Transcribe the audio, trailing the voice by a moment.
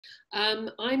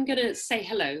I'm going to say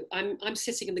hello. I'm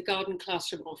sitting in the garden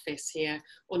classroom office here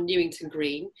on Newington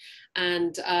Green,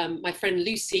 and my friend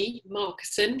Lucy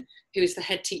Markison, who is the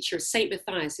head teacher of St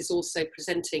Matthias, is also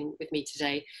presenting with me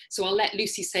today. So I'll let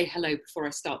Lucy say hello before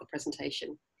I start the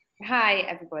presentation. Hi,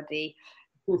 everybody.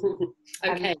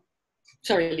 Okay.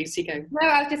 Sorry, Lucy, go. No,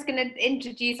 I was just going to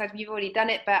introduce, you've already done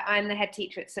it, but I'm the head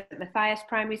teacher at St Matthias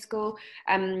Primary School,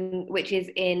 which is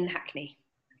in Hackney.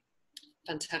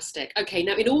 Fantastic. Okay,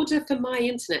 now in order for my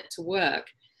internet to work,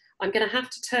 I'm going to have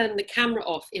to turn the camera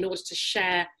off in order to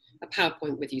share a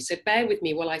PowerPoint with you. So bear with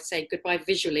me while I say goodbye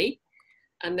visually,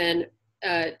 and then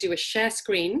do a share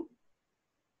screen.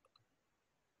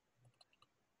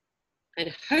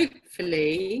 And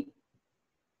hopefully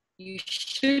you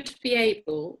should be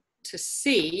able to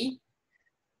see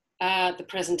the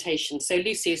presentation. So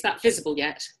Lucy, is that visible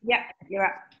yet? Yep, you're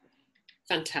up.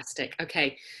 Fantastic.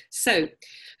 Okay, so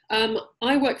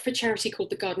I work for a charity called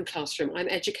the Garden Classroom. I'm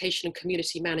education and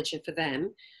community manager for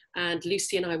them. And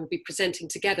Lucy and I will be presenting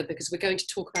together because we're going to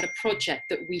talk about a project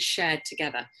that we shared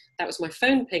together. That was my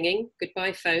phone pinging.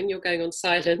 Goodbye, phone. You're going on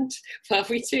silent while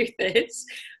we do this.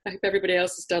 I hope everybody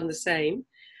else has done the same.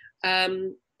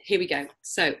 Here we go.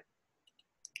 So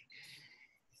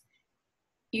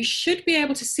you should be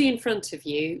able to see in front of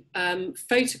you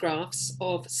photographs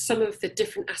of some of the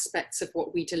different aspects of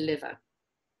what we deliver.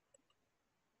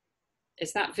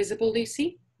 Is that visible,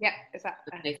 Lucy? Yeah, is that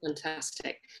okay?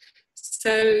 Fantastic.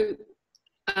 So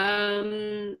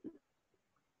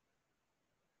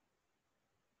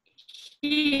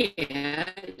here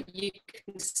you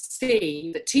can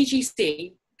see that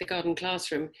TGC, the Garden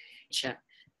Classroom,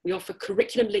 we offer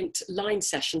curriculum-linked line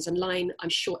sessions, and line, I'm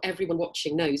sure everyone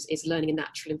watching knows, is learning in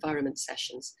natural environment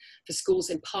sessions for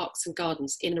schools in parks and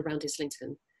gardens in and around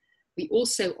Islington. We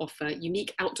also offer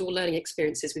unique outdoor learning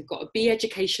experiences. We've got a bee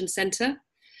education centre.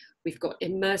 We've got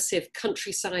immersive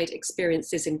countryside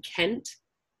experiences in Kent.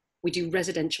 We do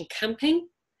residential camping.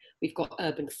 We've got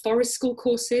urban forest school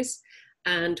courses,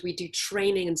 and we do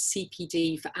training and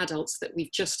CPD for adults that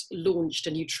we've just launched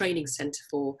a new training centre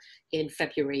for in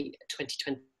February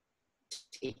 2020.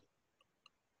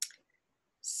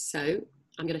 So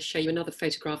I'm going to show you another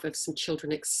photograph of some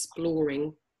children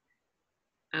exploring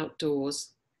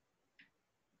outdoors,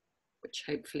 which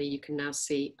hopefully you can now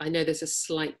see. I know there's a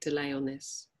slight delay on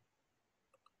this.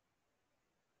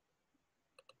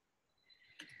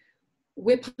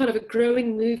 We're part of a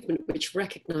growing movement which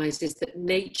recognises that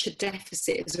nature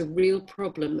deficit is a real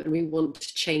problem and we want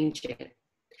to change it.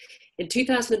 In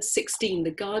 2016,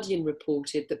 The Guardian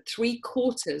reported that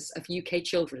 3/4 of UK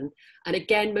children, and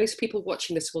again, most people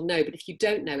watching this will know, but if you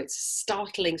don't know, it's a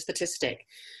startling statistic.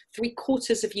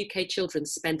 3/4 of UK children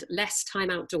spend less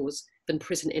time outdoors than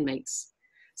prison inmates.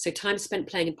 So time spent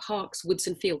playing in parks, woods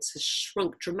and fields has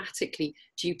shrunk dramatically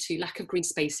due to lack of green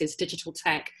spaces, digital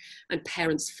tech, and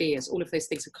parents' fears. All of those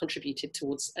things have contributed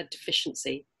towards a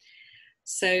deficiency.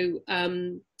 So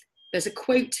there's a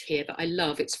quote here that I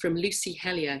love. It's from Lucy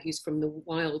Hellier, who's from the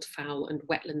Wildfowl and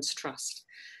Wetlands Trust.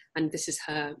 And this is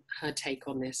her take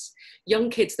on this. Young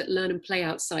kids that learn and play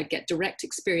outside get direct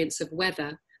experience of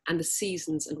weather and the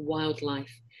seasons and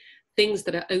wildlife, things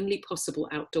that are only possible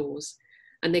outdoors.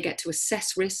 And they get to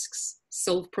assess risks,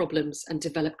 solve problems, and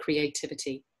develop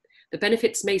creativity. The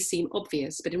benefits may seem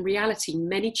obvious, but in reality,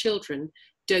 many children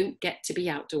don't get to be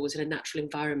outdoors in a natural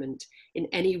environment in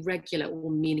any regular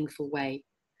or meaningful way.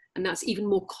 And that's even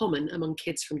more common among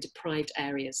kids from deprived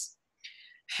areas.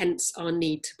 Hence our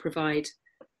need to provide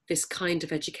this kind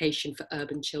of education for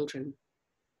urban children.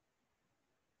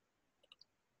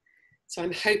 So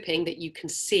I'm hoping that you can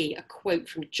see a quote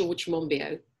from George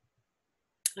Monbiot.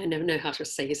 I never know how to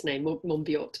say his name,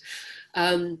 Monbiot,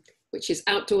 which is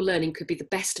outdoor learning could be the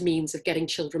best means of getting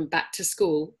children back to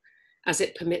school as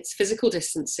it permits physical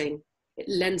distancing. It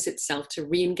lends itself to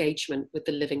re-engagement with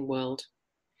the living world.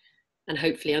 And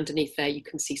hopefully underneath there, you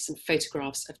can see some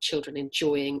photographs of children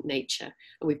enjoying nature.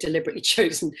 And we've deliberately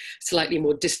chosen slightly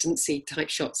more distancy type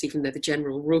shots, even though the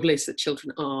general rule is that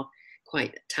children are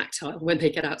quite tactile when they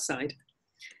get outside.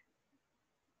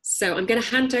 So I'm going to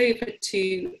hand over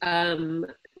to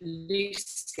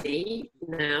Lucy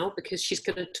now, because she's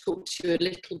going to talk to you a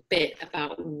little bit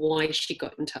about why she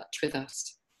got in touch with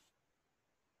us.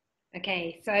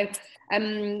 Okay, so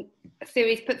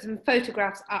Siri's put some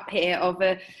photographs up here of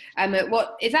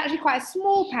what is actually quite a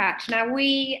small patch. Now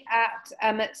we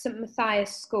at St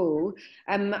Matthias School,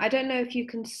 I don't know if you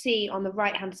can see on the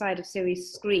right hand side of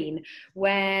Siri's screen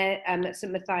where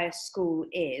St Matthias School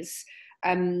is.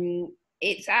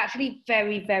 It's actually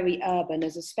very, very urban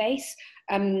as a space.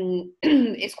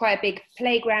 It's quite a big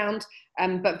playground,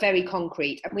 but very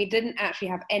concrete. And we didn't actually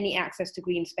have any access to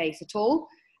green space at all.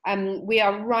 We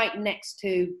are right next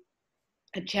to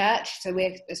a church. So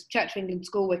we're a Church of England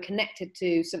school. We're connected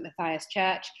to St Matthias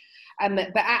Church.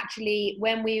 But actually,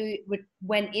 when we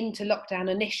went into lockdown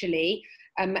initially,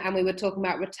 and we were talking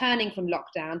about returning from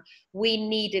lockdown, we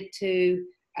needed to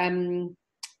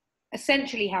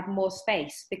essentially have more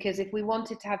space, because if we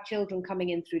wanted to have children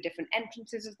coming in through different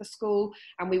entrances of the school,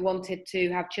 and we wanted to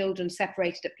have children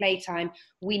separated at playtime,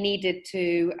 we needed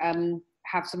to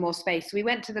have some more space. So we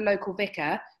went to the local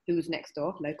vicar, who was next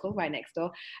door, local, right next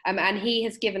door, and he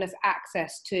has given us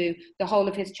access to the whole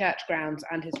of his church grounds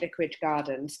and his vicarage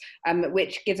gardens,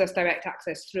 which gives us direct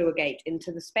access through a gate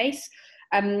into the space.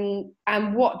 And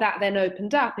what that then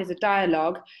opened up is a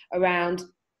dialogue around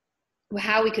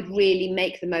how we could really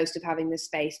make the most of having this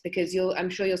space, because I'm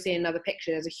sure you'll see in another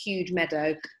picture, there's a huge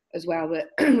meadow as well, that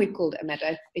we've called it a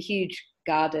meadow, a huge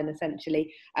garden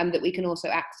essentially, that we can also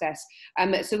access.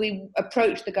 So we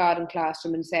approached the garden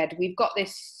classroom and said, we've got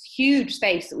this huge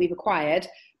space that we've acquired,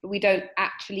 but we don't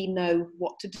actually know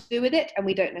what to do with it, and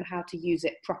we don't know how to use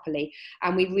it properly.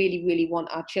 And we really, really want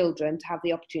our children to have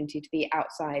the opportunity to be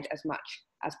outside as much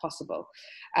as possible.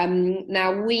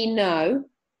 Now we know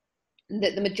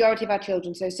that the majority of our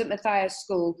children, so St Matthias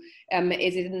School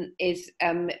is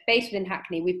based within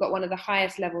Hackney. We've got one of the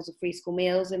highest levels of free school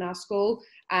meals in our school,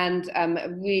 and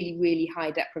really, really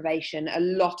high deprivation. A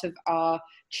lot of our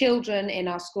children in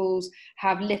our schools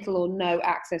have little or no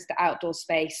access to outdoor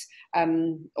space,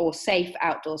 or safe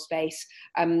outdoor space,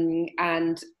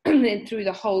 and through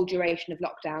the whole duration of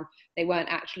lockdown, they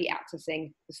weren't actually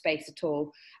accessing the space at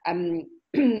all.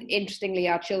 Interestingly,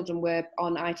 our children were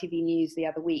on ITV News the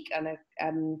other week, and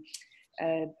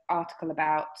an article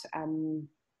about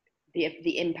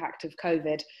the impact of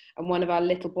COVID. And one of our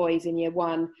little boys in year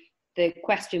 1, the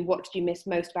question, what did you miss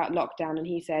most about lockdown? And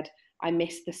he said, I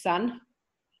miss the sun.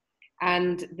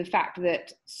 And the fact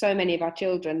that so many of our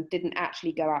children didn't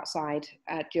actually go outside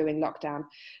during lockdown,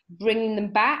 bringing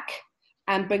them back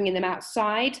and bringing them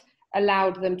outside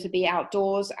allowed them to be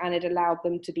outdoors, and it allowed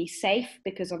them to be safe,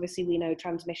 because obviously we know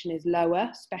transmission is lower,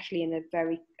 especially in a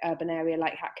very urban area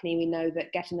like Hackney. We know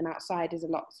that getting them outside is a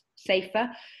lot safer,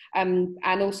 and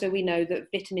also we know that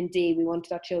vitamin D, we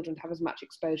wanted our children to have as much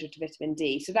exposure to vitamin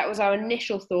D. So that was our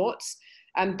initial thoughts,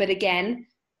 but again,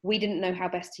 we didn't know how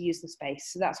best to use the space,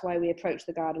 so that's why we approached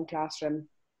the garden classroom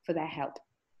for their help.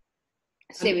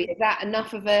 Siri, is that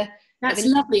enough of a... That's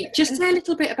lovely. Just say a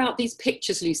little bit about these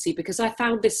pictures, Lucy, because I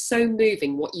found this so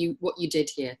moving, what you did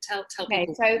here. Tell okay,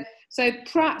 people.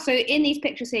 So in these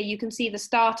pictures here, you can see the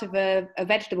start of a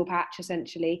vegetable patch,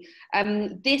 essentially.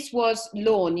 This was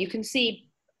lawn. You can see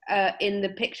in the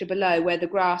picture below where the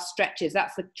grass stretches,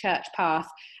 that's the church path,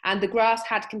 and the grass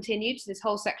had continued, so this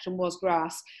whole section was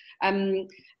grass.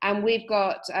 And we've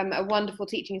got a wonderful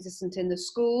teaching assistant in the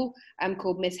school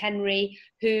called Miss Henry,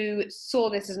 who saw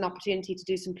this as an opportunity to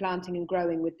do some planting and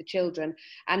growing with the children.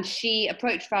 And she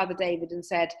approached Father David and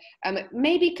said,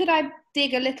 maybe could I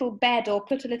dig a little bed or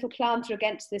put a little planter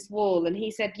against this wall? And he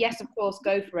said, yes, of course,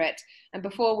 go for it. And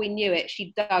before we knew it,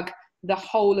 she dug the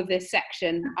whole of this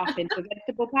section up into a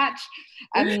vegetable patch.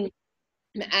 And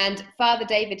Father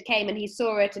David came and he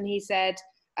saw it and he said,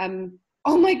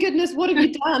 oh my goodness, what have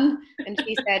you done? And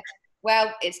she said,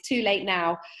 well, it's too late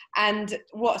now. And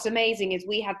what's amazing is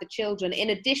we had the children,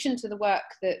 in addition to the work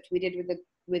that we did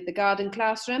with the garden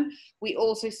classroom, we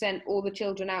also sent all the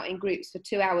children out in groups for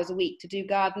 2 hours a week to do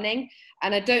gardening.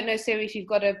 And I don't know, Siri, if you've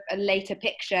got a later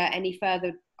picture any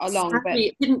further along. Sadly,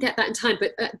 it didn't get that in time,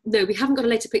 but no, we haven't got a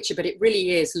later picture, but it really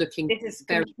is looking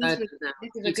very urban now.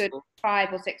 This is a good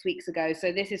 5 or 6 weeks ago,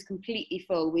 so this is completely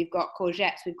full. We've got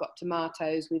courgettes, we've got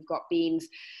tomatoes, we've got beans,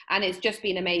 and it's just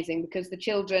been amazing because the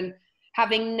children,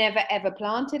 having never ever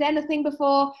planted anything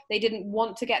before, they didn't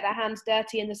want to get their hands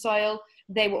dirty in the soil.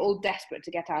 They were all desperate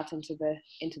to get out into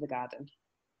the garden.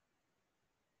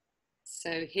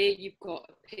 So here you've got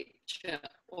a picture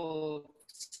of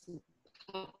some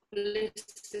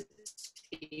publicity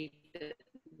that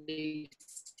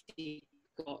Lucy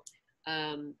got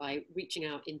by reaching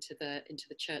out into the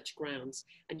church grounds,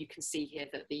 and you can see here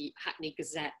that the Hackney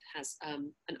Gazette has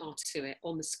an article to it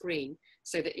on the screen,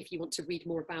 so that if you want to read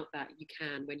more about that, you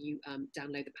can. When you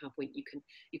download the PowerPoint, you can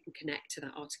connect to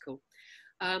that article.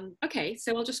 Okay,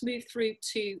 so I'll just move through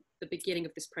to the beginning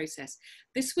of this process.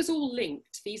 This was all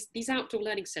linked, these outdoor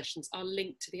learning sessions are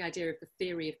linked to the idea of the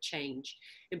theory of change,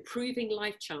 improving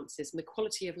life chances and the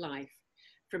quality of life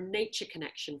from nature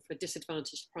connection for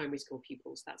disadvantaged primary school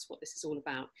pupils. That's what this is all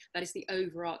about. That is the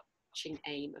overarching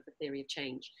aim of the theory of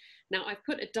change. Now, I've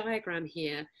put a diagram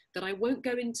here that I won't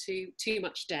go into too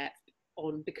much depth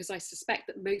on, because I suspect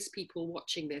that most people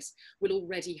watching this will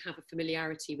already have a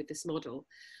familiarity with this model.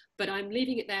 But I'm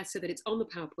leaving it there so that it's on the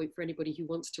PowerPoint for anybody who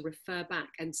wants to refer back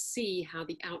and see how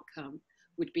the outcome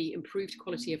would be improved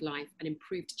quality of life and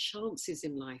improved chances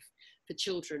in life for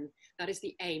children. That is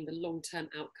the aim, the long-term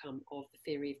outcome of the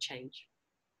theory of change.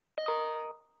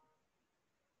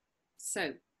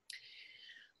 So,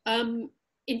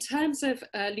 in terms of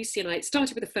Lucy and I, it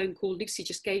started with a phone call. Lucy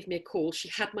just gave me a call. She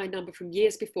had my number from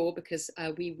years before because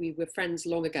we were friends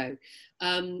long ago.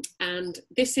 And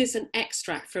this is an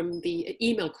extract from the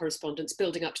email correspondence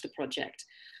building up to the project.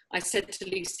 I said to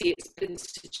Lucy, it's been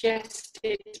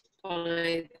suggested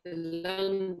by the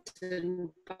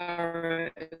London Borough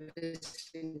of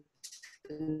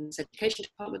Education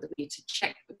Department that we need to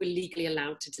check that we're legally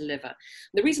allowed to deliver. And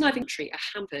the reason I've are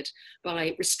hampered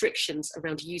by restrictions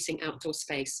around using outdoor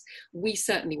space. We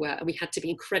certainly were, and we had to be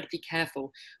incredibly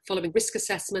careful following risk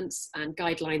assessments and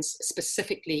guidelines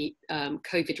specifically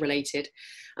COVID related.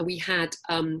 And we had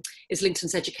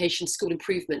Islington's Education School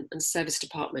Improvement and Service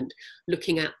Department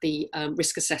looking at the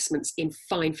risk assessments in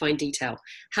fine detail.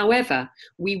 However,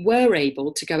 we were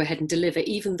able to go ahead and deliver,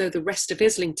 even though the rest of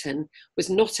Islington was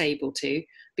not able to,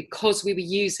 because we were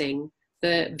using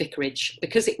the vicarage,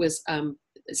 because it was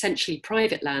essentially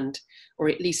private land, or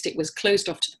at least it was closed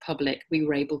off to the public. We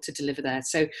were able to deliver there.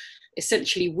 So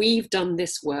essentially we've done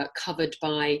this work covered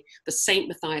by the St.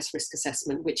 Matthias risk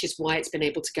assessment, which is why it's been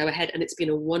able to go ahead, and it's been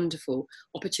a wonderful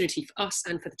opportunity for us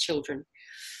and for the children.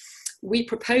 We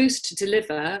proposed to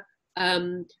deliver,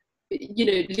 you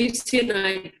know, Lucy and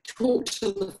I talked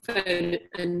on the phone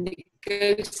and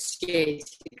negotiated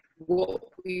what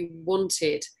we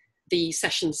wanted the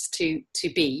sessions to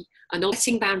be, and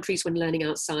setting boundaries when learning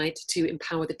outside to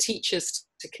empower the teachers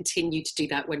to continue to do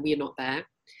that when we are not there.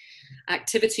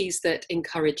 Activities that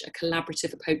encourage a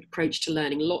collaborative approach to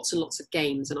learning, lots and lots of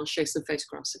games, and I'll show some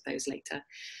photographs of those later.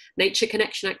 Nature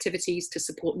connection activities to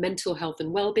support mental health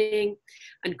and well-being,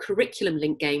 and curriculum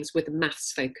link games with a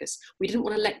maths focus. We didn't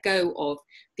want to let go of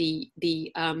the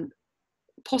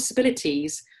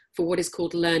possibilities for what is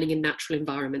called learning in natural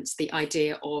environments, the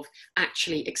idea of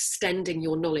actually extending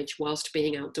your knowledge whilst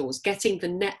being outdoors, getting the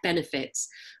net benefits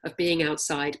of being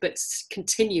outside, but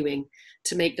continuing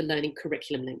to make the learning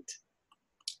curriculum linked.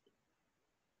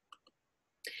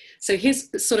 So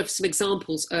here's sort of some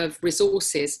examples of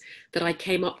resources that I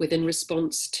came up with in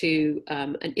response to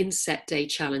an Inset Day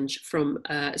challenge from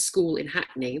a school in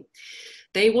Hackney.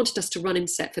 They wanted us to run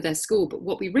Inset for their school, but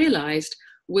what we realised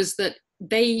was that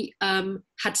they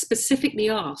had specifically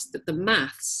asked that the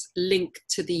maths link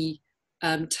to the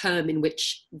term in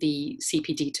which the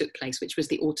CPD took place, which was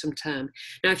the autumn term.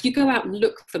 Now, if you go out and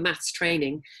look for maths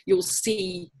training, you'll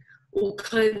see all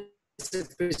kinds of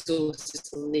resources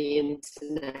on the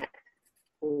internet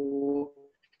for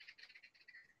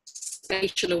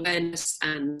spatial awareness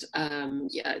and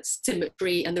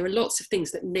symmetry, and there are lots of things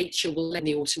that nature will learn in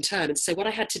the autumn term. And so what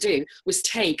I had to do was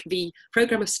take the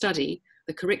programme of study,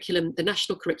 the curriculum, the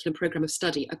national curriculum programme of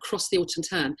study across the autumn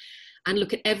term, and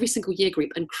look at every single year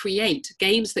group and create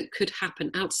games that could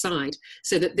happen outside,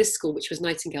 so that this school, which was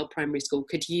Nightingale Primary School,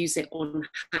 could use it on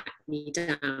Hackney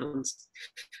Downs.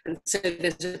 And so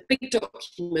there's a big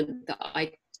document that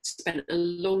I spent a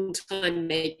long time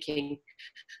making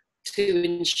to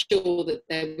ensure that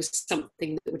there was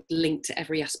something that would link to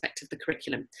every aspect of the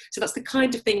curriculum. So that's the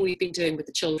kind of thing we've been doing with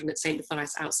the children at St.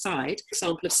 Matthias outside. An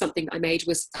example of something I made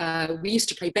was, we used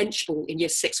to play bench ball in year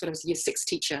 6 when I was a year 6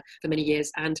 teacher for many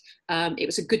years, and it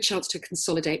was a good chance to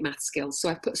consolidate math skills. So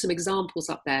I've put some examples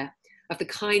up there of the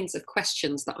kinds of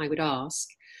questions that I would ask,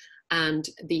 and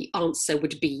the answer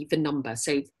would be the number.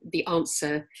 So the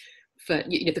answer for,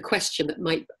 you know, the question that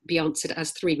might be answered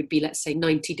as 3 would be, let's say,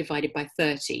 90 divided by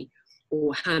 30,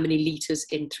 or how many litres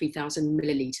in 3,000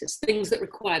 millilitres. Things that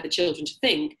require the children to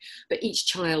think, but each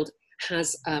child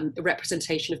has a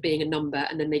representation of being a number,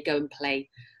 and then they go and play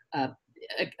a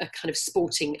kind of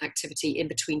sporting activity in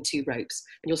between 2 ropes.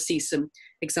 And you'll see some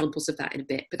examples of that in a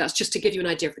bit. But that's just to give you an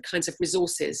idea of the kinds of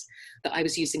resources that I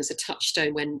was using as a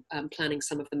touchstone when planning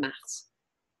some of the maths.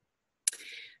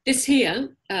 This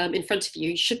here in front of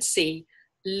you should see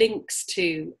links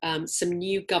to some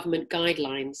new government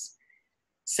guidelines.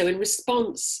 So in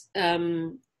response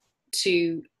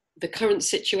to the current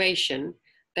situation,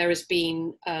 there has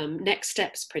been next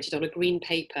steps printed on a green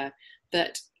paper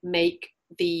that make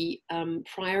the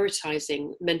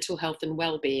prioritising mental health and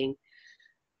well-being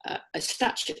a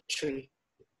statutory.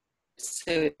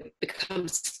 So it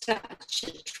becomes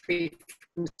statutory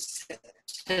from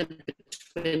September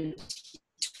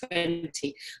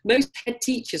 2020. Most head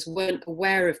teachers weren't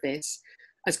aware of this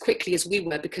as quickly as we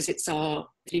were, because it's our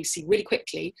Lucy really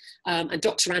quickly, and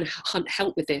Dr. Anne Hunt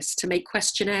helped with this, to make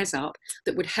questionnaires up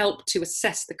that would help to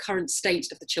assess the current state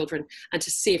of the children and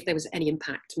to see if there was any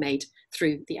impact made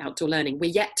through the outdoor learning. We're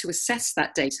yet to assess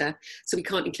that data, so we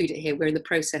can't include it here. We're in the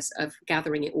process of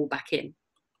gathering it all back in.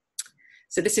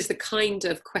 So this is the kind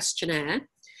of questionnaire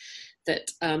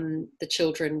that the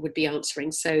children would be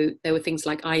answering. So there were things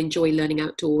like, I enjoy learning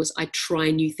outdoors, I try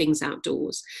new things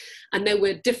outdoors. And there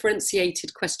were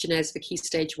differentiated questionnaires for Key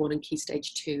Stage 1 and Key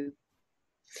Stage 2.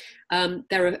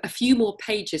 There are a few more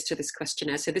pages to this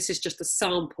questionnaire. So this is just a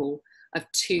sample of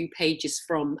 2 pages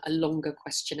from a longer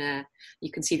questionnaire.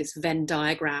 You can see this Venn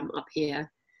diagram up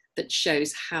here that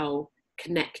shows how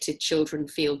connected children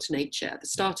feel to nature at the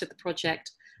start of the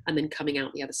project and then coming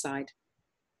out the other side.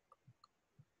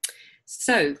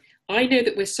 So I know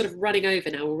that we're sort of running over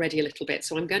now already a little bit,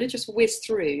 so I'm going to just whiz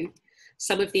through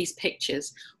some of these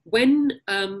pictures. When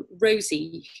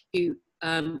Rosie, who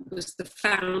was the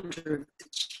founder of the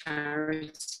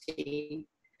charity,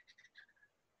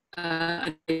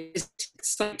 and the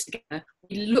site together,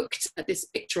 we looked at this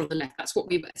picture on the left. That's what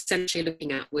we were essentially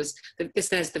looking at, was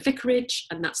there's the vicarage,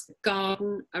 and that's the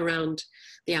garden around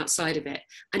the outside of it.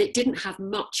 And it didn't have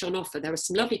much on offer. There were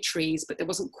some lovely trees, but there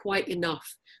wasn't quite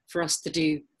enough for us to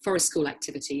do forest school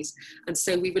activities. And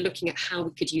so we were looking at how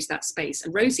we could use that space.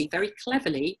 And Rosie very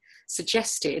cleverly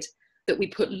suggested that we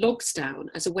put logs down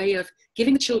as a way of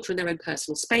giving the children their own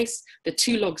personal space. The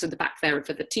 2 logs at the back there are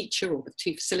for the teacher or the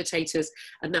 2 facilitators,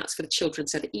 and that's for the children,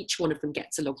 so that each one of them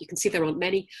gets a log. You can see there aren't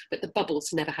many, but the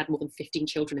bubbles never had more than 15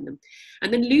 children in them.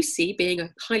 And then Lucy, being a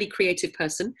highly creative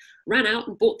person, ran out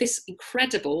and bought this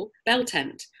incredible bell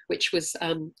tent, which was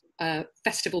a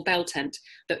festival bell tent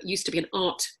that used to be an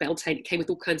art bell tent. It came with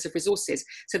all kinds of resources.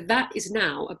 So that is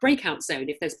now a breakout zone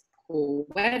if there's poor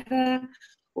weather,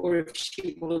 or if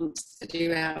she wants to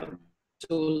do outdoor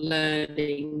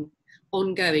learning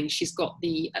ongoing. She's got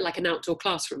like an outdoor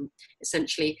classroom,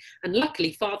 essentially. And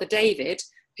luckily, Father David,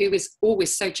 who is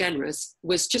always so generous,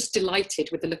 was just delighted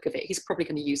with the look of it. He's probably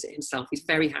going to use it himself. He's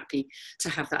very happy to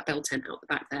have that bell tent out the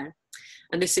back there.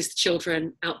 And this is the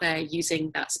children out there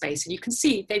using that space. And you can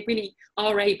see they really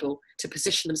are able to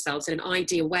position themselves in an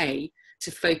ideal way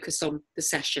to focus on the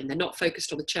session. They're not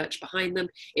focused on the church behind them.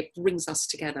 It brings us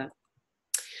together.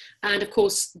 And of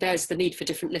course, there's the need for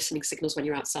different listening signals when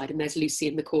you're outside, and there's Lucy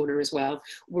in the corner as well.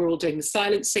 We're all doing the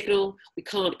silent signal. We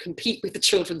can't compete with the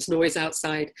children's noise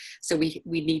outside, so we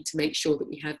need to make sure that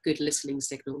we have good listening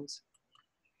signals.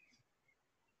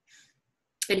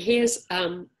 And here's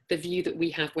the view that we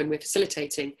have when we're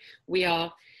facilitating. We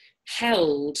are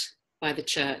held by the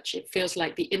church. It feels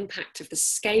like the impact of the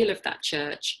scale of that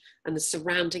church and the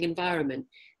surrounding environment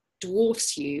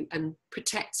dwarfs you and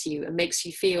protects you and makes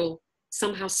you feel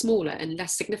somehow smaller and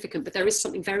less significant, but there is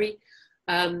something very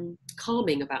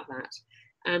calming about that.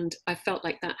 And I felt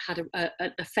like that had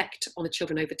an effect on the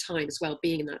children over time as well,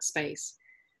 being in that space.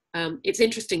 It's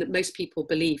interesting that most people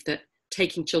believe that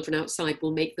taking children outside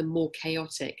will make them more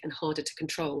chaotic and harder to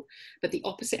control. But the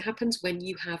opposite happens when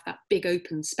you have that big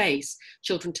open space.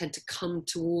 Children tend to come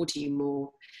toward you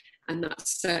more. And that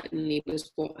certainly was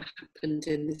what happened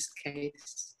in this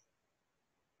case.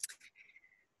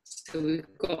 So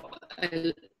we've got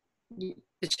the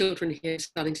children here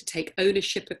starting to take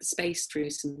ownership of the space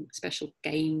through some special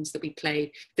games that we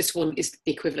play. This one is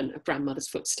the equivalent of Grandmother's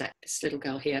Footstep, this little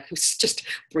girl here, who's just a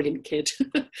brilliant kid.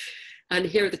 And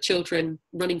here are the children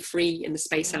running free in the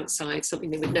space outside, something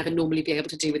they would never normally be able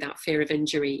to do without fear of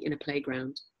injury in a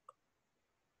playground.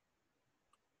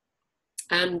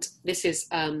 And this is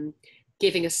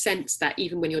giving a sense that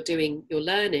even when you're doing your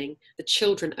learning, the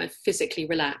children are physically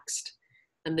relaxed.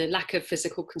 And the lack of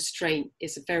physical constraint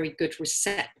is a very good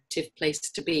receptive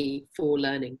place to be for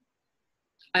learning.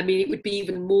 I mean, it would be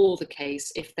even more the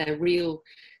case if they're real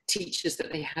teachers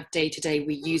that they have day to day,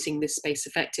 we're using this space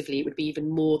effectively. It would be even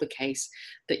more the case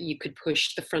that you could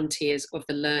push the frontiers of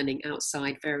the learning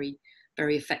outside very,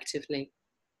 very effectively.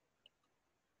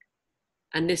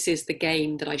 And this is the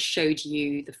game that I showed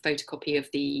you, the photocopy of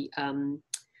the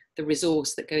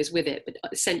resource that goes with it. But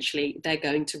essentially, they're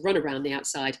going to run around the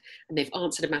outside and they've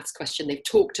answered a maths question. They've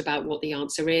talked about what the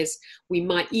answer is. We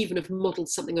might even have modelled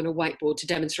something on a whiteboard to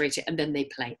demonstrate it, and then they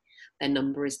play. Their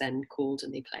number is then called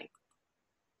and they play.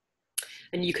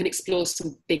 And you can explore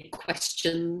some big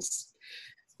questions,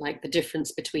 like the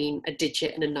difference between a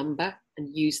digit and a number,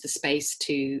 and use the space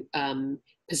to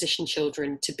position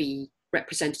children to be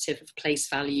representative of place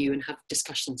value and have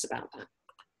discussions about that.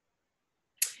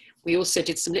 We also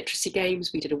did some literacy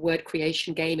games. We did a word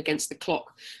creation game against the clock,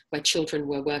 where children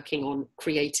were working on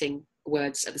creating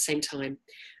words at the same time.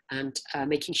 and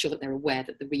making sure that they're aware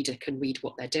that the reader can read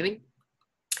what they're doing.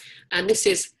 And this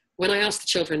is when I asked the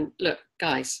children, look,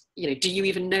 guys, you know, do you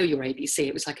even know your ABC?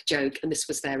 It was like a joke, and this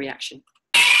was their reaction.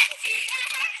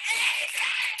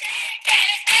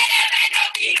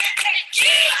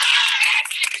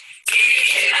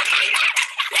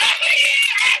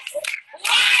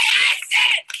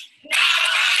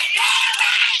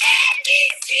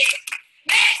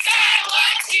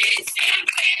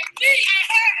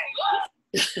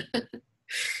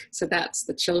 So that's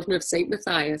the children of St.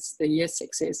 Matthias, the year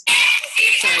sixes.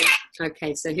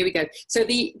 Okay, so here we go. So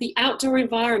the outdoor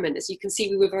environment, as you can see,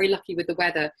 we were very lucky with the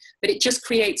weather, but it just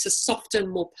creates a softer,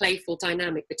 more playful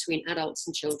dynamic between adults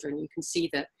and children. You can see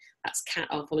that that's Kat,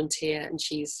 our volunteer, and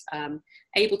she's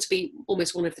able to be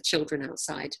almost one of the children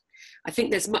outside. I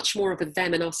think there's much more of a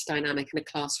them and us dynamic in a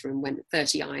classroom when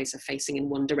 30 eyes are facing in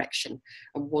one direction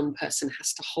and one person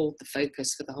has to hold the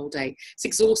focus for the whole day. It's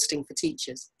exhausting for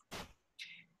teachers.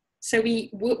 So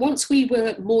once we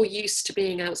were more used to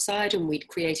being outside and we'd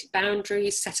created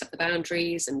boundaries, set up the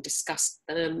boundaries and discussed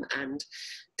them and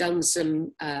done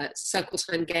some circle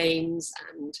time games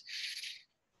and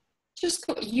just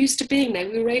got used to being there,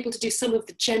 we were able to do some of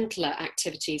the gentler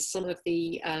activities, some of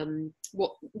the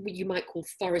what you might call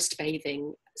forest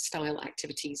bathing style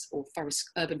activities or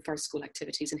urban forest school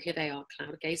activities. And here they are,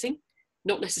 cloud gazing,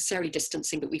 not necessarily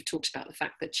distancing, but we've talked about the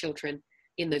fact that children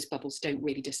in those bubbles don't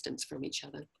really distance from each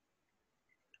other.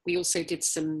 We also did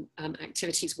some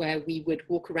activities where we would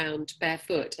walk around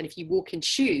barefoot, and if you walk in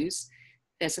shoes,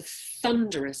 there's a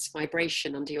thunderous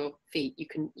vibration under your feet.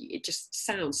 It just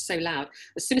sounds so loud.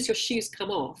 As soon as your shoes come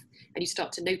off and you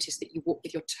start to notice that you walk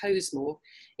with your toes more,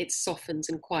 it softens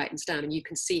and quietens down, and you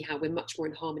can see how we're much more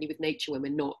in harmony with nature when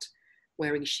we're not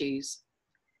wearing shoes.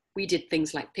 We did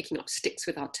things like picking up sticks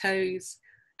with our toes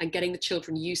and getting the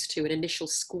children used to an initial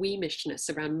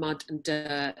squeamishness around mud and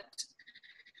dirt,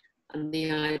 and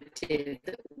the idea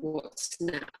that what's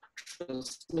natural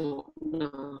is not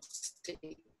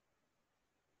nasty.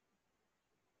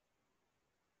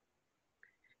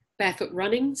 Barefoot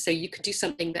running, so you could do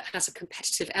something that has a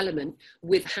competitive element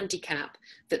with handicap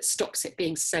that stops it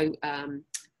being so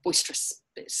boisterous.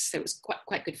 So it was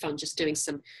quite good fun just doing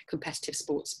some competitive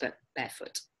sports, but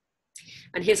barefoot.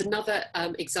 And here's another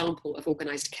example of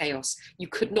organised chaos. You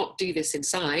could not do this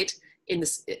inside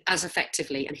as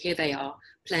effectively, and here they are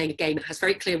playing a game that has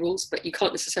very clear rules, but you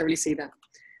can't necessarily see that.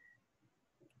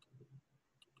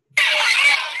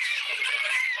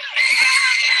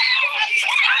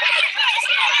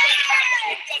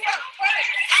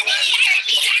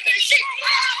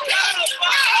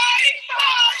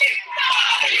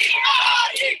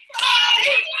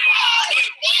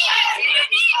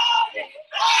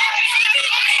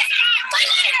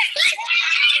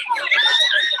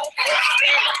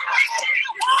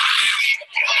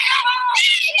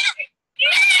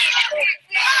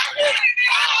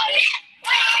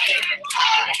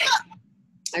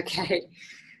 Okay,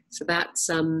 so that's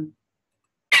one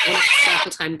of the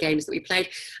circle time games that we played.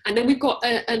 And then we've got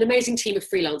an amazing team of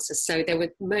freelancers. So there were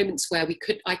moments where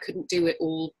I couldn't do it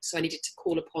all, so I needed to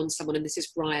call upon someone, and this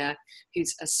is Raya,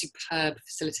 who's a superb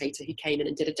facilitator who came in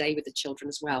and did a day with the children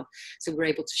as well. So we were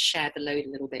able to share the load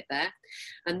a little bit there.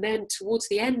 And then towards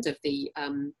the end of the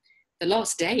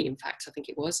last day, in fact, I think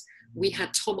it was, we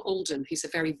had Tom Oldham, who's a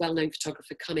very well-known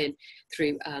photographer, come in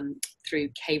through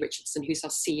Kay Richardson, who's our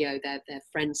CEO, they're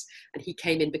friends, and he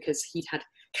came in because he'd had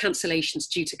cancellations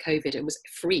due to COVID and was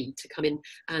free to come in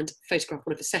and photograph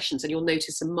one of the sessions. And you'll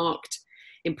notice a marked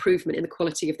improvement in the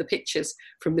quality of the pictures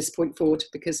from this point forward,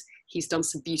 because he's done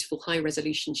some beautiful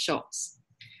high-resolution shots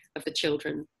of the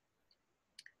children.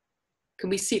 Can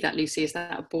we see that, Lucy? Is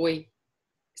that a boy?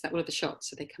 Is that one of the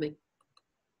shots? Are they coming?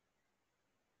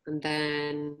 And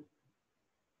then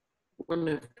one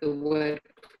of the word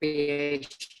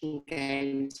creation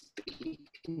games, but you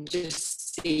can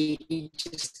just see he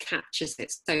just captures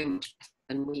it so much better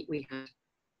than we had.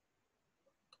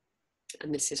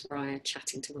 And this is Raya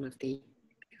chatting to one of the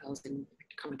girls in, I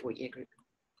can't remember what year group.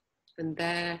 And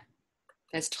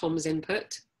there's Tom's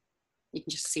input. You can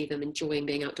just see them enjoying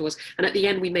being outdoors. And at the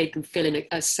end, we made them fill in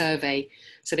a survey.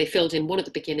 So they filled in one at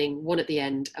the beginning, one at the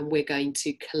end, and we're going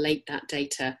to collate that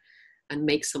data and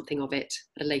make something of it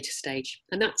at a later stage.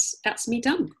 And that's me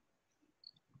done.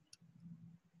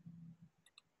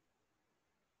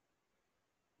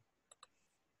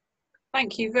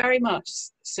 Thank you very much,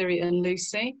 Siri and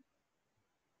Lucy.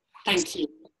 Thank you.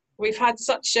 We've had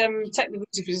such technical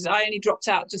difficulties. I only dropped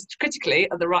out just critically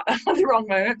at the wrong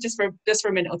moment, just for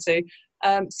a minute or two.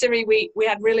 Siri, we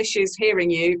had real issues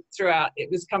hearing you throughout. It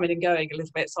was coming and going a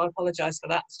little bit, so I apologise for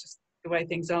that. It's just the way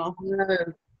things are. No,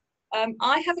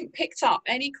 I haven't picked up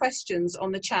any questions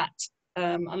on the chat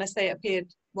unless they appeared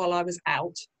while I was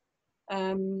out.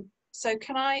 So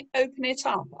can I open it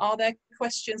up? Are there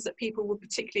questions that people would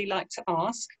particularly like to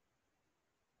ask?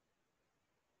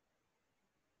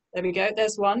 There we go.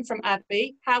 There's one from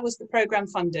Abby. How was the programme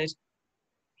funded?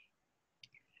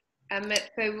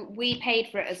 So we paid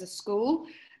for it as a school.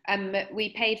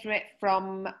 We paid for it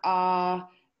from our,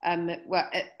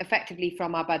 effectively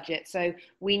from our budget. So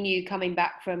we knew coming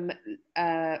back from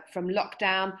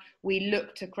lockdown, we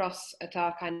looked across at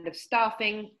our kind of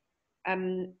staffing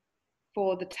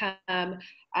for the term,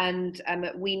 and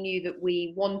we knew that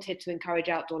we wanted to encourage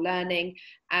outdoor learning,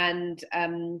 and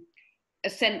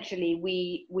essentially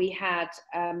we had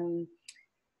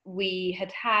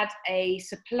a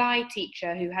supply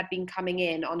teacher who had been coming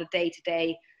in on a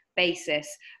day-to-day basis,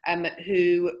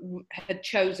 who had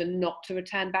chosen not to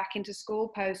return back into school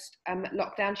post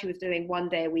lockdown. She was doing 1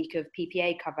 day a week of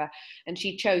PPA cover, and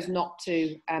she chose not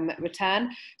to return.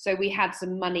 So we had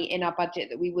some money in our budget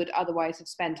that we would otherwise have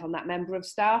spent on that member of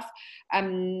staff.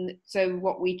 So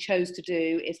what we chose to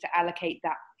do is to allocate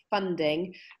that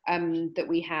funding that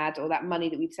we had, or that money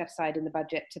that we'd set aside in the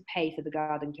budget, to pay for the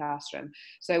garden classroom.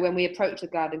 So when we approached the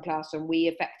garden classroom, we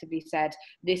effectively said,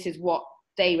 this is what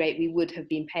day rate we would have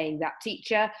been paying that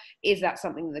teacher. Is that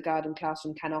something that the garden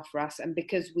classroom can offer us? And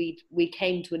because we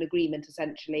came to an agreement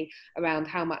essentially around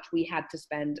how much we had to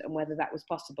spend and whether that was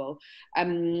possible.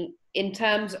 In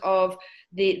terms of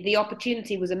the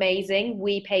opportunity was amazing.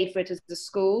 We paid for it as a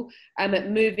school.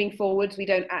 Moving forwards, we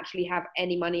don't actually have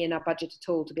any money in our budget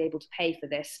at all to be able to pay for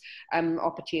this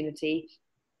opportunity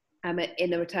in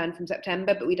the return from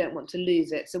September, but we don't want to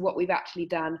lose it. So what we've actually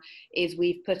done is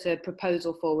we've put a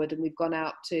proposal forward, and we've gone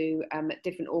out to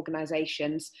different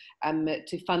organisations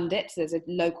to fund it. So there's a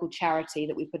local charity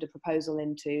that we put a proposal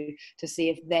into to see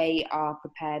if they are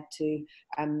prepared to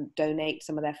donate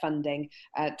some of their funding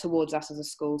towards us as a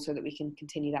school, so that we can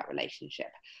continue that relationship.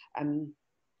 And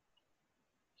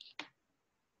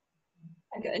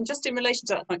just in relation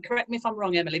to that, correct me if I'm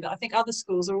wrong, Emily, but I think other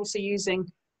schools are also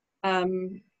using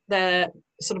their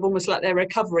sort of almost like their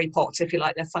recovery pot, if you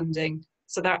like, their funding.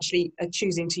 So they're actually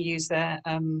choosing to use their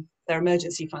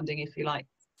emergency funding, if you like,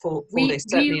 for this,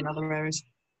 certainly in other areas.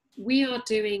 We are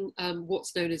doing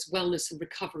what's known as wellness and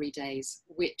recovery days,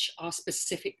 which are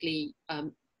specifically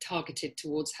targeted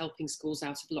towards helping schools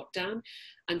out of lockdown.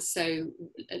 And so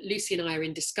Lucy and I are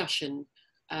in discussion.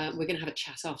 We're going to have a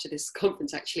chat after this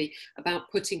conference, actually, about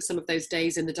putting some of those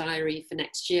days in the diary for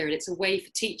next year. And it's a way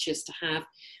for teachers to have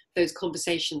those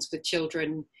conversations with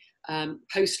children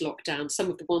post-lockdown, some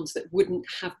of the ones that wouldn't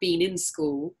have been in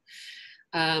school.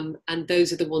 And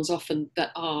those are the ones often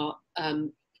that are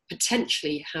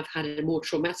potentially have had a more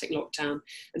traumatic lockdown.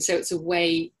 And so it's a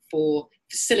way for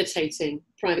facilitating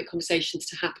private conversations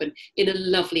to happen in a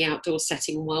lovely outdoor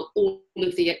setting, while all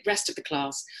of the rest of the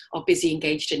class are busy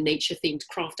engaged in nature-themed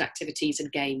craft activities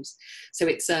and games. So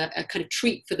it's a kind of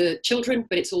treat for the children,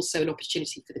 but it's also an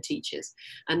opportunity for the teachers.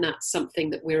 And that's something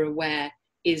that we're aware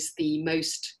is the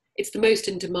most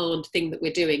in demand thing that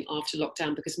we're doing after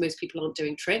lockdown, because most people aren't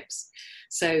doing trips.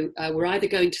 So we're either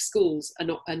going to schools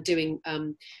and doing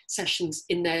sessions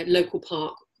in their local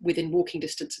park within walking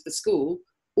distance of the school,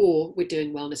 or we're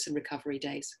doing wellness and recovery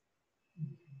days.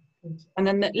 And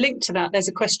then linked to that, there's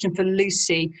a question for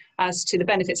Lucy as to the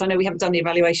benefits. I know we haven't done the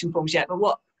evaluation forms yet, but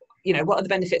what are the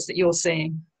benefits that you're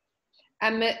seeing?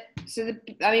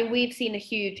 We've seen a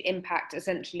huge impact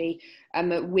essentially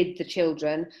with the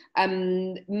children.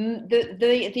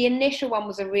 The initial one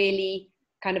was a really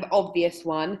kind of obvious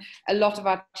one. A lot of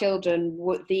our children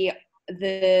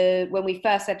when we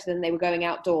first said to them they were going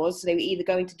outdoors, so they were either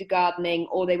going to do gardening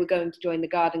or they were going to join the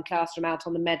garden classroom out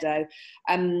on the meadow.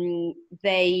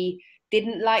 They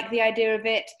didn't like the idea of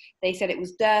it. They said it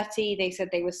was dirty. They said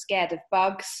they were scared of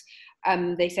bugs.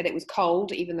 They said it was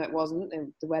cold, even though it wasn't.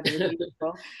 The weather was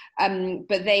beautiful.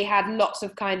 But they had lots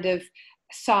of kind of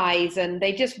size, and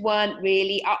they just weren't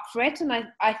really up for it. And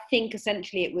I think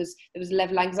essentially there was a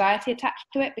level of anxiety attached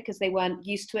to it, because they weren't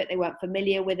used to it, they weren't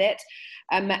familiar with it.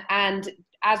 And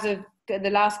as of the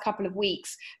last couple of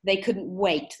weeks, they couldn't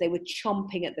wait. They were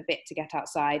chomping at the bit to get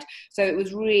outside. So it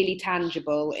was really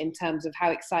tangible in terms of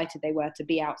how excited they were to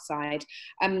be outside.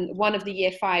 One of the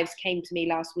year fives came to me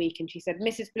last week and she said,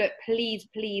 Mrs. Blutt, please,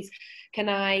 can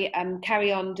I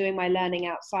carry on doing my learning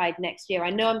outside next year? I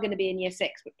know I'm going to be in year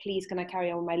six, but please, can I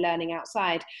carry on my learning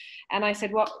outside? And I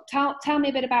said, well, tell me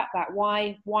a bit about that.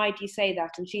 Why do you say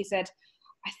that? And she said,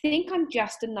 I think I'm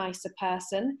just a nicer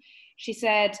person. She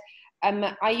said,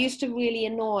 I used to really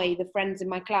annoy the friends in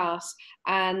my class,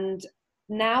 and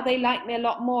now they like me a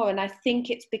lot more. And I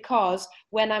think it's because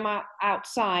when I'm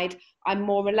outside, I'm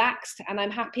more relaxed and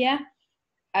I'm happier.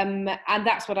 And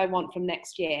that's what I want from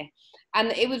next year.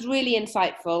 And it was really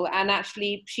insightful. And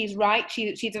actually, she's right.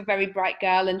 She's a very bright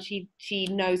girl, and she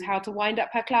knows how to wind up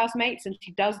her classmates, and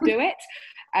she does do it.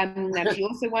 And she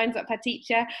also winds up her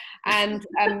teacher, and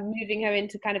moving her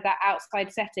into kind of that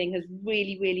outside setting has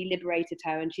really, really liberated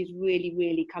her, and she's really,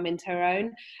 really come into her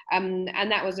own. And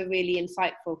that was a really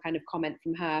insightful kind of comment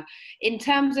from her. In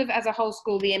terms of, as a whole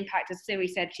school, the impact, as Siri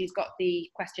said, she's got the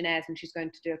questionnaires and she's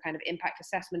going to do a kind of impact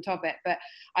assessment of it. But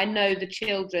I know the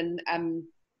children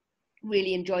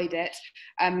really enjoyed it,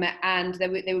 and they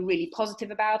were really positive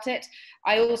about it.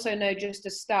 I also know, just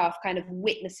as staff, kind of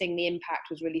witnessing the impact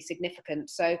was really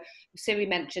significant. So Siri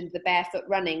mentioned the barefoot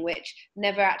running, which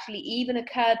never actually even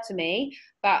occurred to me,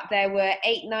 but there were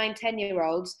 8, 9,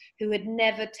 10-year-olds who had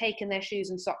never taken their shoes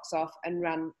and socks off and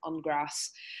run on grass.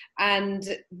 And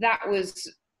that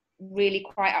was really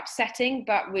quite upsetting,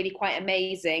 but really quite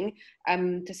amazing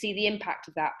to see the impact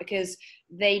of that, because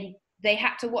they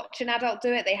had to watch an adult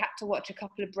do it. They had to watch a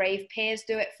couple of brave peers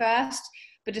do it first.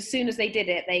 But as soon as they did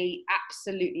it, they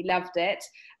absolutely loved it.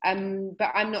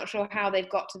 But I'm not sure how they've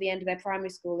got to the end of their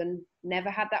primary school and never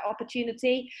had that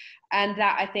opportunity. And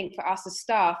that, I think, for us as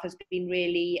staff has been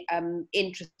really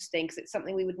interesting, because it's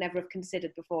something we would never have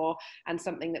considered before, and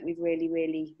something that we've really,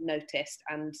 really noticed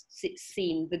and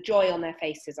seen. The joy on their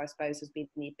faces, I suppose, has been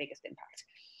the biggest impact.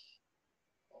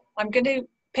 I'm going to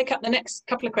pick up the next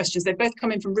couple of questions. They're both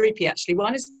coming from Rupi, actually.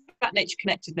 One is about nature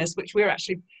connectedness, which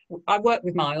I work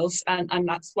with Miles, and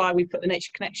that's why we put the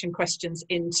nature connection questions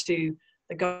into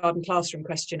the garden classroom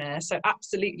questionnaire. So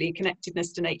absolutely,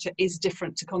 connectedness to nature is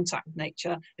different to contact with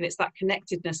nature, and it's that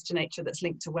connectedness to nature that's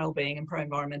linked to well-being and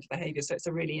pro-environmental behaviour. So it's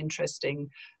a really interesting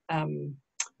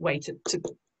way to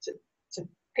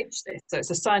pitch this. So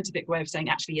it's a scientific way of saying,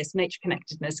 actually, yes, nature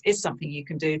connectedness is something you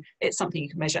can do, it's something you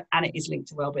can measure, and it is linked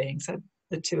to well-being. So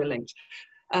the two are linked.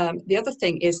 The other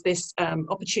thing is this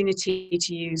opportunity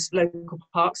to use local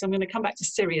parks. I'm going to come back to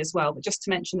Siri as well, but just to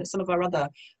mention that some of our other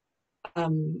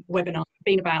webinars have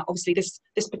been about, obviously this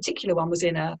particular one was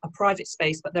in a private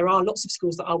space, but there are lots of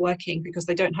schools that are working because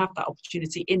they don't have that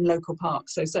opportunity in local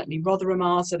parks. So certainly Rotherham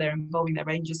are, so they're involving their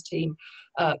Rangers team.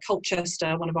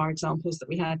 Colchester, one of our examples that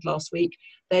we had last week,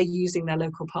 they're using their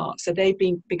local parks. So they've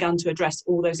begun to address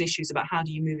all those issues about how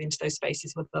do you move into those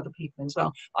spaces with other people as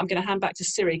well. I'm going to hand back to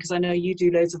Siri, because I know you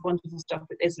do loads of wonderful stuff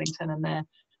with Islington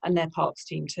and their parks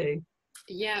team too.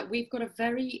 Yeah, we've got a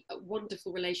very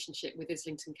wonderful relationship with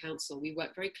Islington Council. We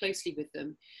work very closely with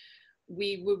them.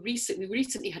 We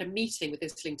recently had a meeting with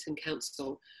Islington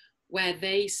Council where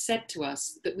they said to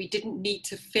us that we didn't need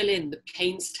to fill in the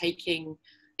painstaking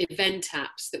event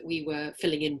apps that we were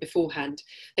filling in beforehand.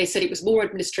 They said it was more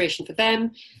administration for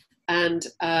them, and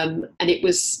it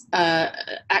was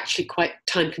actually quite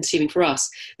time consuming for us.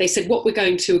 They said, what we're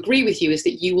going to agree with you is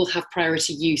that you will have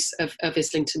priority use of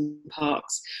Islington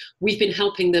parks. We've been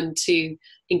helping them to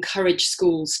encourage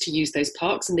schools to use those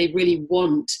parks, and they really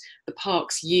want the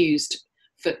parks used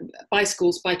by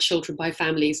schools, by children, by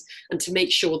families, and to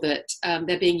make sure that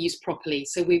they're being used properly.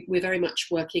 So we're very much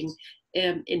working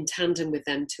in tandem with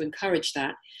them to encourage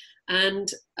that.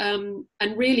 And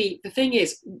really, the thing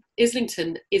is,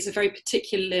 Islington is a very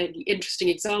particularly interesting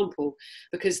example,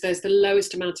 because there's the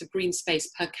lowest amount of green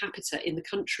space per capita in the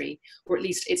country, or at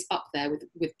least it's up there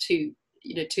with two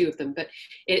of them. But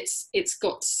it's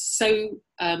got so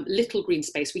little green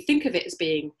space. We think of it as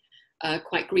being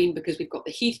quite green because we've got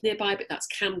the Heath nearby, but that's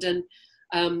Camden.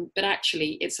 But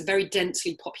actually, it's a very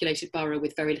densely populated borough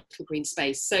with very little green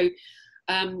space. So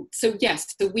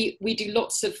yes, so we do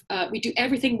we do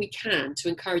everything we can to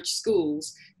encourage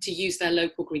schools to use their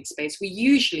local green space. We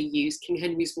usually use King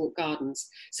Henry's Walk Gardens.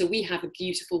 So we have a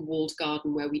beautiful walled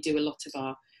garden where we do a lot of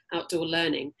our outdoor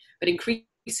learning, but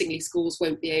increasingly schools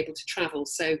won't be able to travel.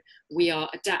 So we are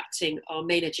adapting our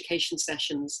main education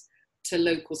sessions to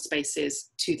local spaces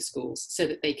to the schools, so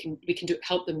that we can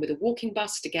help them with a walking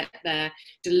bus to get there,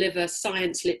 deliver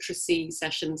science literacy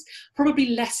sessions, probably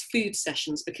less food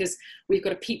sessions, because we've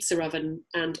got a pizza oven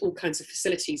and all kinds of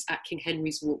facilities at King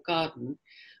Henry's Walk Garden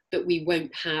that we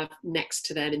won't have next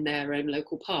to them in their own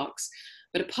local parks.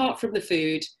 But apart from the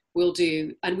food, we'll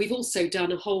do, and we've also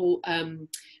done a whole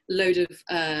load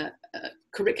of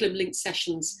curriculum linked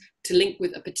sessions to link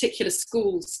with a particular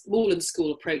school. Moorland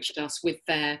School approached us with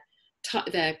their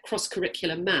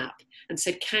cross-curricular map and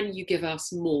said, can you give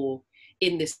us more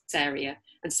in this area?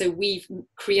 And so we've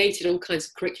created all kinds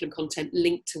of curriculum content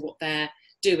linked to what their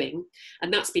doing.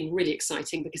 And that's been really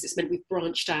exciting because it's meant we've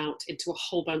branched out into a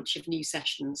whole bunch of new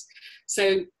sessions.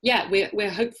 So yeah, we're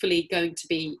hopefully going to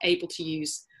be able to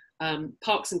use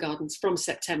parks and gardens from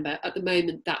September. At the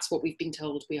moment, that's what we've been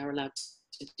told we are allowed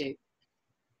to do.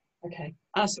 Okay,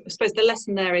 I suppose the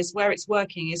lesson there is where it's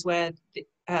working is where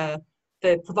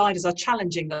the providers are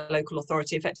challenging the local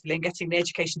authority effectively and getting the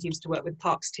education teams to work with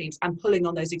parks teams and pulling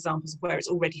on those examples of where it's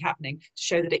already happening to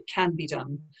show that it can be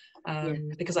done.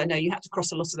 Because I know you had to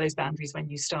cross a lot of those boundaries when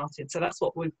you started. So that's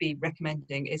what we'd be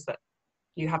recommending, is that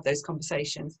you have those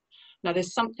conversations. Now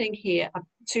there's something here,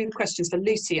 2 questions for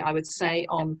Lucy, I would say,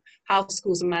 on how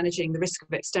schools are managing the risk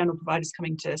of external providers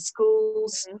coming to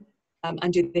schools.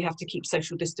 And do they have to keep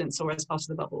social distance or as part of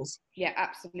the bubbles? Yeah,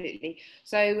 absolutely.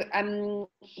 So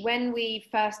when we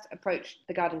first approached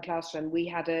the Garden Classroom, we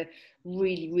had a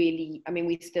really, I mean,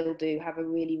 we still do have a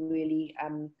really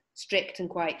strict and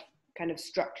quite kind of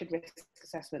structured risk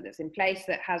assessment that's in place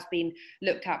that has been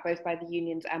looked at both by the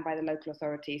unions and by the local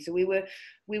authority. So we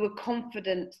were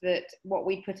confident that what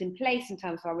we put in place in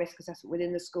terms of our risk assessment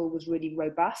within the school was really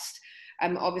robust.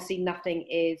 Obviously nothing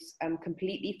is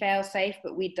completely fail safe,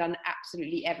 but we've done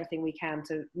absolutely everything we can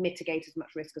to mitigate as much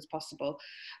risk as possible.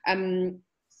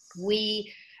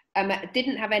 We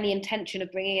didn't have any intention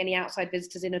of bringing any outside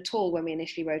visitors in at all when we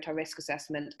initially wrote our risk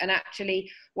assessment. And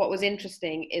actually what was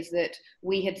interesting is that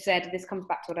we had said, this comes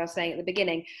back to what I was saying at the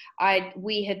beginning,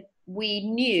 we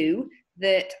knew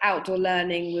that outdoor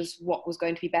learning was what was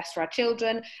going to be best for our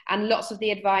children, and lots of the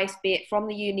advice, be it from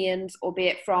the unions or be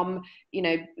it from, you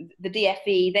know, the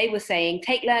DFE, they were saying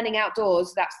take learning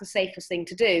outdoors, that's the safest thing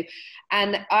to do.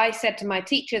 And I said to my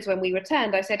teachers when we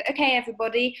returned, I said, okay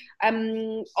everybody,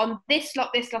 on this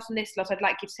lot and this lot, I'd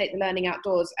like you to take the learning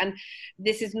outdoors. And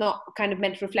this is not kind of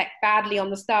meant to reflect badly on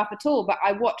the staff at all, but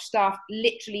I watch staff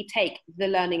literally take the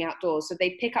learning outdoors. So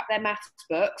they pick up their maths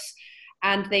books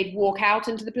and they'd walk out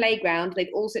into the playground, they'd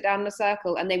all sit down in a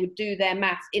circle and they would do their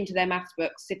maths into their maths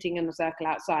books, sitting in a circle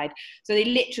outside. So they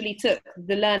literally took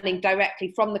the learning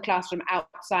directly from the classroom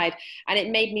outside. And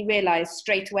it made me realise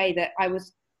straight away that I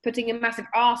was putting a massive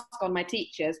ask on my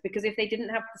teachers, because if they didn't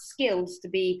have the skills to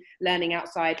be learning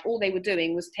outside, all they were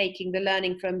doing was taking the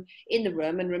learning from in the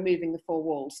room and removing the 4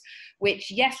 walls, which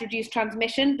yes, reduced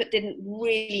transmission, but didn't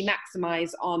really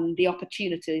maximise on the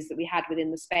opportunities that we had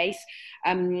within the space.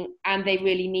 And they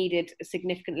really needed a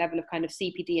significant level of kind of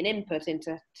CPD and input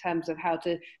into terms of how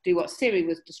to do what Siri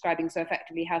was describing so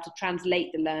effectively, how to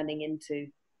translate the learning into,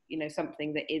 you know,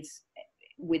 something that is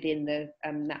within the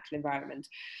natural environment.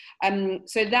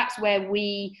 So that's where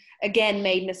we again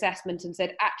made an assessment and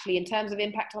said, actually, in terms of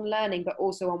impact on learning, but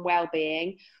also on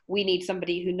well-being, we need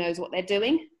somebody who knows what they're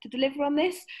doing to deliver on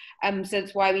this. So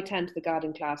that's why we turned to the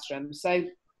Garden Classroom. So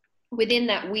within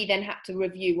that, we then had to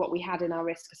review what we had in our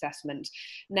risk assessment.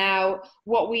 Now,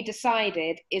 what we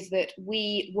decided is that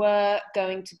we were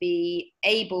going to be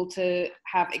able to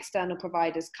have external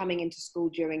providers coming into school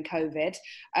during COVID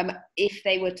if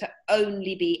they were to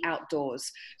only be outdoors.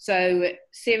 So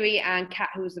Siri and Kat,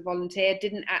 who was the volunteer,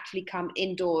 didn't actually come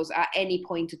indoors at any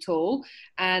point at all,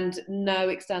 and no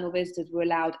external visitors were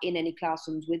allowed in any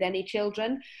classrooms with any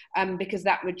children, because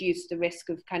that reduced the risk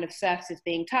of kind of surfaces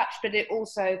being touched, but it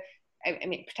also, I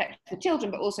mean, it protected the children,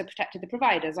 but also protected the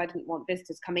providers. I didn't want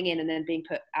visitors coming in and then being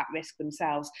put at risk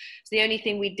themselves. So the only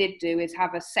thing we did do is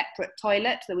have a separate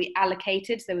toilet that we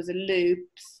allocated. So there was a loo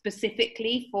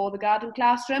specifically for the Garden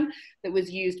Classroom that was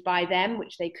used by them,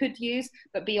 which they could use.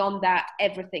 But beyond that,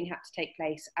 everything had to take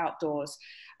place outdoors.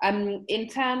 In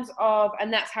terms of,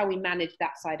 and that's how we managed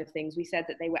that side of things. We said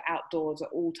that they were outdoors at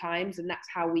all times, and that's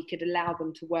how we could allow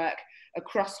them to work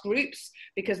across groups,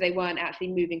 because they weren't actually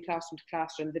moving classroom to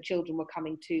classroom. The children were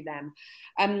coming to them.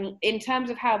 In terms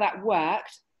of how that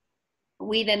worked,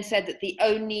 we then said that the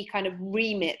only kind of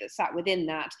remit that sat within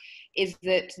that is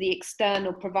that the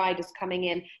external providers coming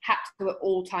in had to at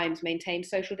all times maintain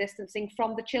social distancing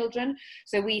from the children.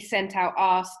 So we sent out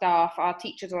our staff, our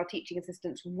teachers or our teaching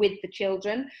assistants with the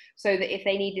children, so that if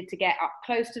they needed to get up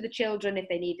close to the children, if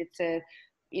they needed to,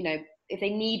 you know, if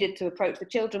they needed to approach the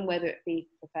children, whether it be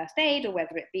for first aid or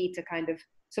whether it be to kind of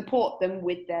support them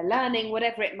with their learning,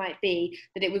 whatever it might be,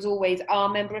 that it was always our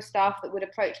member of staff that would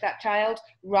approach that child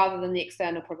rather than the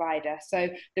external provider. So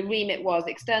the remit was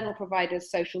external providers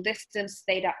social distance,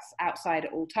 stayed outside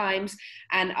at all times,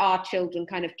 and our children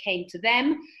kind of came to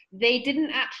them. They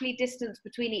didn't actually distance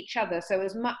between each other. So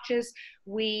as much as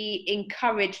we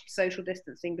encouraged social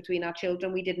distancing between our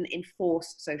children, we didn't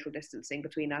enforce social distancing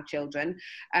between our children.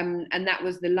 And that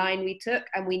was the line we took.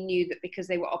 And we knew that because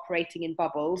they were operating in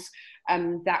bubbles,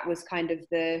 that was kind of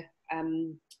the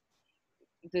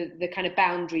the kind of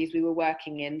boundaries we were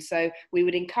working in. So we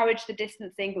would encourage the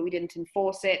distancing, but we didn't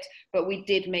enforce it. But we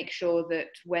did make sure that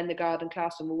when the garden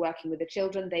classroom were working with the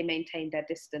children, they maintained their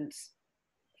distance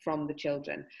from the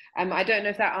children. I don't know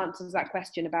if that answers that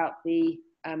question about the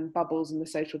bubbles and the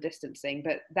social distancing,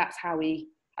 but that's how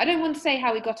I don't want to say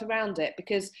how we got around it,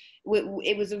 because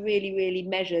it was a really, really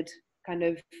measured kind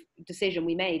of decision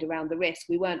we made around the risk.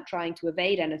 We weren't trying to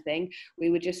evade anything.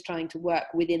 We were just trying to work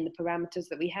within the parameters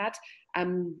that we had.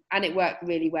 And it worked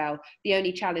really well. The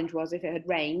only challenge was if it had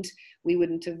rained, we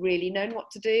wouldn't have really known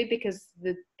what to do, because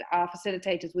our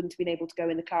facilitators wouldn't have been able to go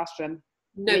in the classroom.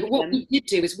 No, but what we did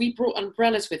do is we brought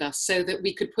umbrellas with us so that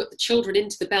we could put the children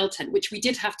into the bell tent, which we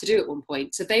did have to do at one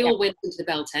point. So they all went into the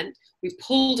bell tent. We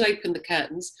pulled open the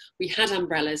curtains. We had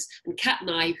umbrellas, and Kat and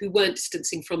I, who weren't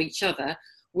distancing from each other,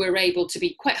 were able to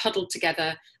be quite huddled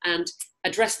together and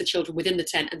address the children within the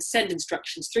tent and send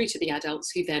instructions through to the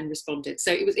adults, who then responded.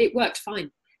 So it worked fine.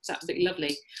 It's absolutely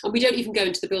lovely. And we don't even go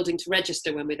into the building to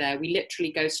register when we're there. We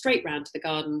literally go straight round to the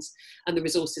gardens, and the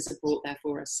resources are brought there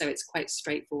for us. So it's quite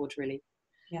straightforward, really.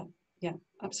 Yeah,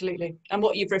 absolutely. And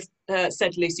what you've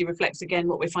said, Lucy, reflects again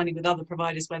what we're finding with other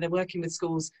providers, where they're working with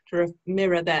schools to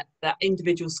mirror that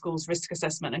individual school's risk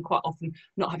assessment, and quite often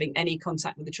not having any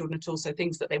contact with the children at all. So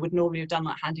things that they would normally have done,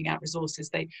 like handing out resources,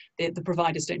 the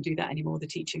providers don't do that anymore. The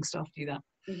teaching staff do that.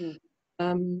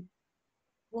 Mm-hmm.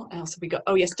 What else have we got?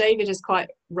 Oh yes, David has quite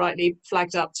rightly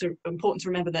flagged up to important to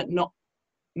remember that not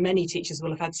many teachers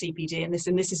will have had CPD, and this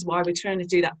is why we're trying to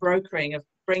do that brokering of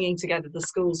bringing together the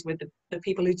schools with the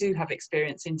people who do have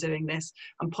experience in doing this,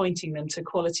 and pointing them to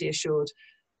quality assured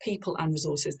people and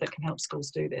resources that can help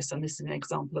schools do this. And this is an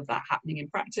example of that happening in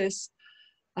practice.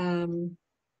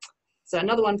 So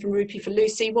another one from Rupi for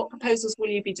Lucy: what proposals will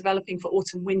you be developing for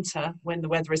autumn winter when the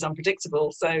weather is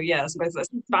unpredictable? So yeah, I suppose that's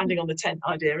expanding on the tent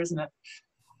idea, isn't it?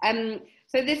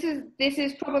 So this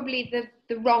is probably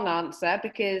the wrong answer,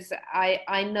 because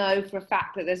I know for a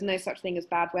fact that there's no such thing as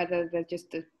bad weather. There's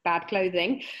just bad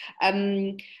clothing.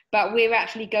 But we're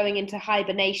actually going into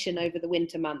hibernation over the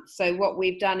winter months. So what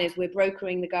we've done is we're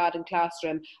brokering the garden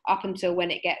classroom up until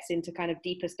when it gets into kind of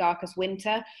deepest, darkest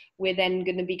winter. We're then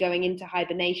going to be going into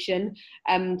hibernation.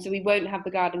 So we won't have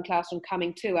the garden classroom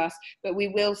coming to us, but we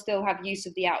will still have use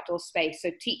of the outdoor space.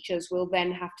 So teachers will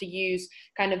then have to use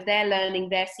kind of their learning,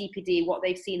 their CPD, what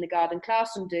they've seen the garden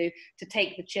classroom do, to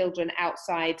take the children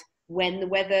outside when the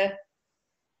weather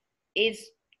is,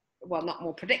 well, not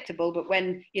more predictable, but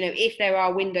when, you know, if there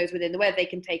are windows within the weather, they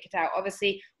can take it out.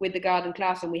 Obviously, with the garden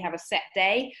classroom, we have a set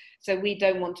day, so we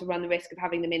don't want to run the risk of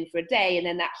having them in for a day and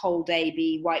then that whole day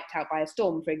be wiped out by a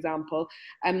storm, for example.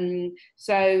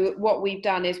 So what we've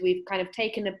done is we've kind of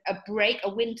taken a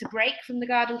winter break from the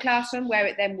garden classroom, where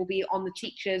it then will be on the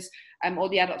teachers or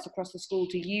the adults across the school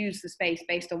to use the space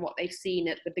based on what they've seen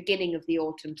at the beginning of the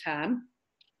autumn term.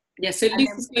 Yeah, so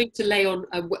Lucy's going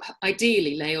to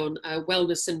ideally lay on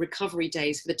wellness and recovery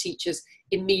days for the teachers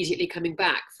immediately coming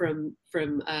back from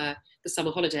the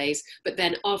summer holidays. But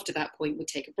then after that point, we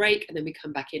take a break and then we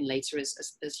come back in later, as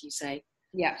you say.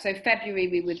 Yeah, so February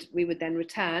we would then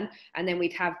return, and then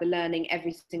we'd have the learning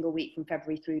every single week from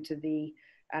February through to the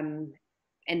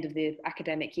end of the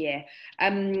academic year.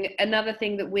 Another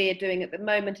thing that we're doing at the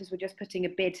moment is we're just putting a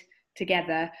bid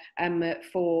together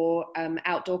for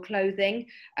outdoor clothing.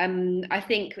 I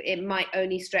think it might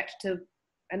only stretch to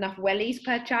enough wellies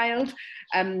per child,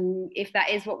 if that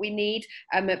is what we need,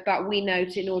 but we know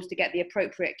in order to get the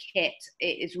appropriate kit,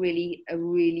 it is really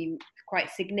a quite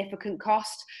significant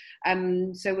cost.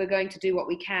 So we're going to do what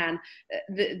we can.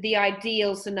 The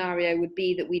ideal scenario would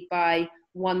be that we'd buy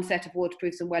one set of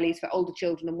waterproofs and wellies for older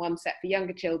children and one set for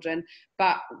younger children,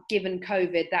 but given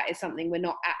COVID, that is something we're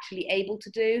not actually able to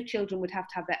do. Children would have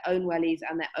to have their own wellies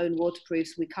and their own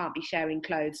waterproofs. We can't be sharing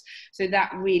clothes. So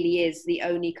that really is the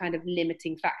only kind of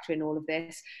limiting factor in all of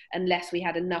this, unless we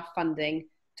had enough funding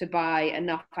to buy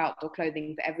enough outdoor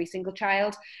clothing for every single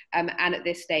child. And at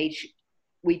this stage,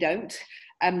 we don't.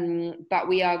 But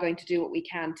we are going to do what we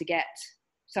can to get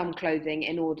some clothing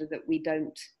in order that we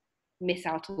don't miss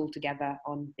out altogether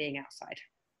on being outside.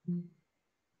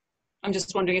 I'm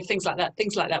just wondering if things like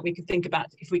that we could think about,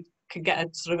 if we could get a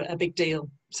sort of a big deal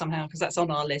somehow, because that's on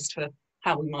our list for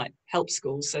how we might help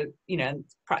schools. So, you know,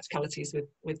 practicalities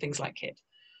with things like kit.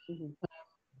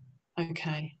 Mm-hmm.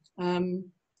 Okay. And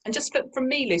just from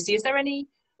me, Lucy,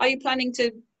 are you planning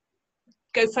to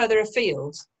go further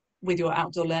afield with your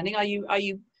outdoor learning? Are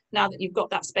you now that you've got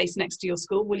that space next to your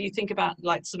school, will you think about,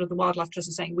 like, sort of the Wildlife Trust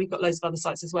is saying, we've got loads of other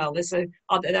sites as well.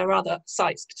 Are there other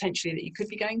sites potentially that you could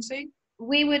be going to?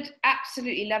 We would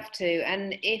absolutely love to.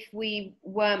 And if we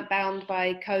weren't bound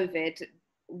by COVID,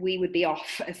 we would be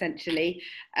off essentially.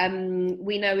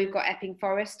 We know we've got Epping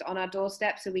Forest on our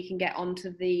doorstep, so we can get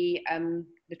onto the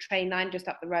train line just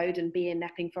up the road and be in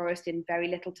Epping Forest in very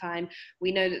little time.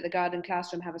 We know that the Garden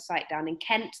Classroom have a site down in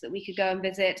Kent that we could go and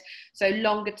visit. So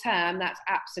longer term, that's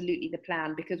absolutely the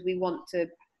plan, because we want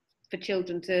for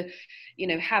children to, you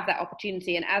know, have that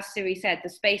opportunity. And as Siri said, the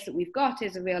space that we've got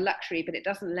is a real luxury, but it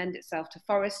doesn't lend itself to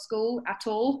forest school at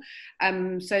all.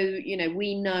 So, you know,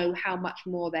 we know how much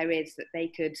more there is that they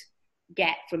could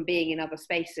get from being in other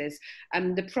spaces.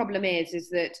 The problem is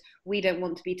that we don't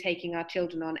want to be taking our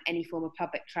children on any form of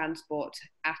public transport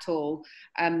at all.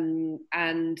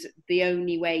 And the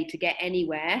only way to get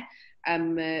anywhere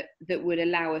that would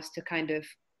allow us to kind of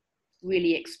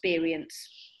really experience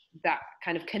that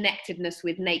kind of connectedness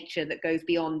with nature that goes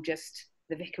beyond just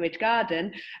the Vicarage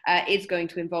Garden is going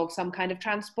to involve some kind of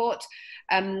transport.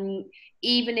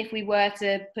 Even if we were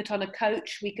to put on a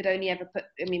coach, we could only ever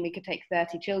we could take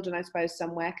 30 children, I suppose,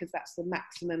 somewhere, because that's the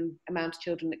maximum amount of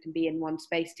children that can be in one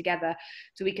space together.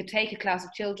 So we could take a class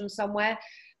of children somewhere.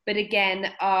 But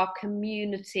again, our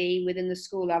community within the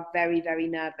school are very, very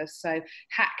nervous. So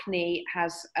Hackney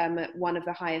has one of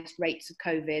the highest rates of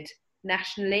COVID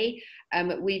nationally.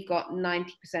 We've got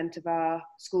 90% of our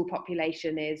school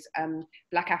population is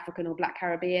Black African or Black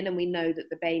Caribbean, and we know that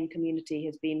the BAME community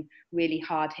has been really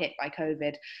hard hit by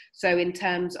COVID. So in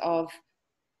terms of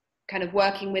kind of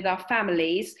working with our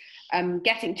families,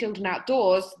 getting children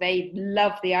outdoors, they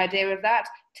love the idea of that.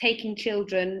 Taking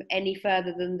children any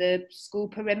further than the school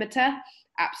perimeter,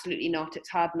 absolutely not. It's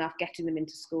hard enough getting them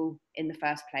into school in the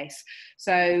first place.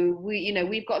 So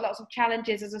we've got lots of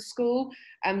challenges as a school.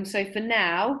 So for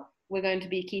now, we're going to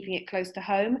be keeping it close to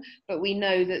home, but we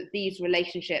know that these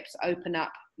relationships open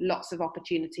up lots of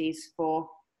opportunities for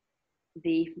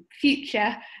the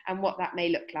future and what that may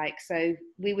look like. So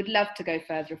we would love to go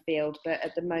further afield, but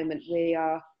at the moment we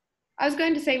are, I was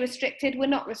going to say restricted. We're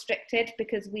not restricted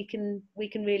because we can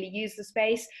really use the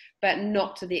space, but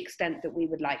not to the extent that we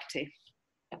would like to.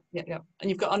 Yeah. And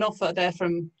you've got an offer there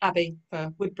from Abby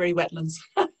for Woodbury Wetlands,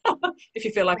 if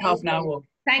you feel like half an hour walk.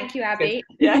 Thank you, Abby.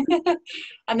 Good. Yeah.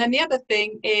 And then the other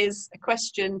thing is a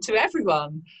question to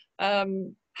everyone.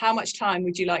 How much time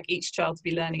would you like each child to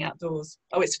be learning outdoors?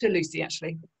 Oh, it's to Lucy,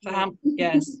 actually.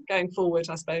 Yes, going forward,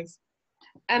 I suppose.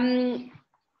 I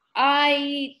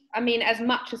mean, as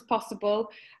much as possible.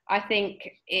 I think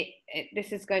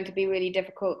this is going to be a really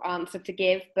difficult answer to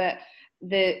give, but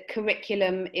the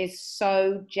curriculum is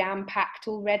so jam-packed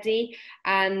already,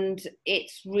 and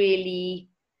it's really,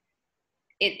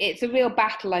 it's a real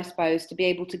battle, I suppose, to be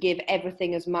able to give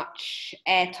everything as much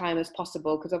airtime as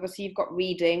possible, because obviously you've got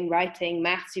reading, writing,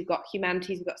 maths, you've got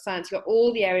humanities, you've got science, you've got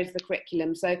all the areas of the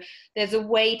curriculum. So there's a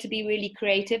way to be really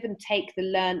creative and take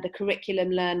the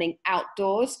curriculum learning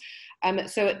outdoors.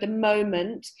 So at the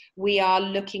moment, we are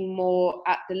looking more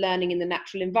at the learning in the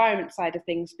natural environment side of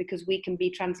things, because we can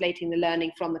be translating the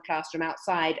learning from the classroom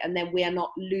outside, and then we are not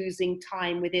losing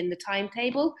time within the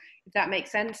timetable, if that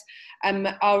makes sense.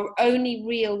 Our only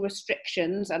real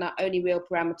restrictions and our only real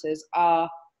parameters are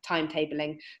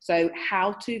timetabling. So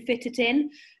how to fit it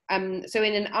in. So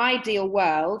in an ideal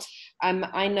world,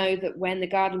 I know that when the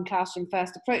Garden Classroom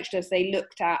first approached us, they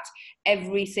looked at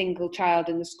every single child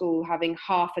in the school having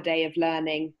half a day of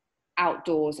learning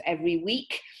outdoors every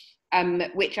week,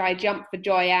 which I jumped for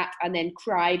joy at and then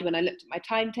cried when I looked at my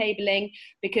timetabling,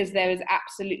 because there is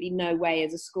absolutely no way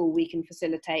as a school we can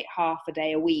facilitate half a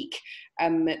day a week.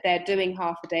 They're doing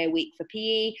half a day a week for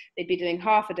PE, they'd be doing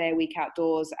half a day a week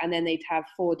outdoors, and then they'd have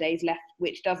 4 days left,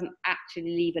 which doesn't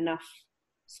actually leave enough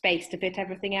space to fit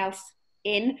everything else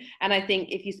in. And I think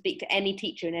if you speak to any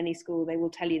teacher in any school, they will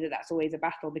tell you that that's always a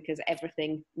battle, because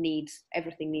everything needs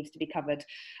to be covered.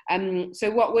 So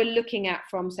what we're looking at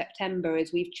from September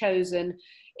is we've chosen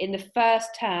in the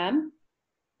first half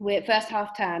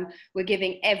term, we're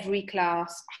giving every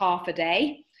class half a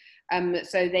day.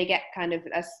 So they get kind of,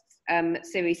 as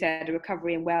Siri said, a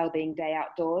recovery and wellbeing day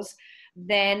outdoors.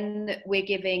 Then we're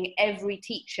giving every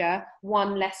teacher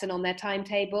one lesson on their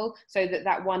timetable, so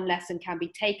that one lesson can be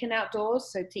taken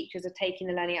outdoors. So teachers are taking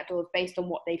the learning outdoors based on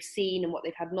what they've seen and what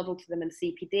they've had modelled to them in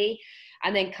CPD.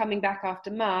 And then coming back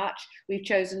after March, we've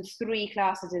chosen 3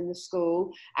 classes in the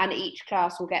school, and each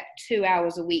class will get 2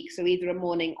 hours a week, so either a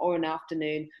morning or an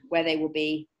afternoon, where they will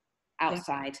be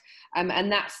outside.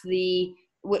 And that's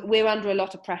we're under a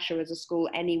lot of pressure as a school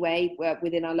anyway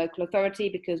within our local authority,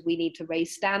 because we need to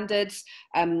raise standards,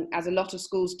 as a lot of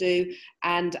schools do.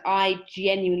 And I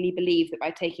genuinely believe that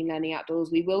by taking learning outdoors,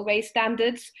 we will raise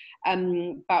standards.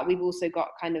 But we've also got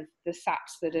kind of the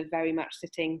SAPs that are very much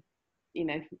sitting,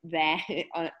 there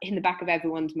in the back of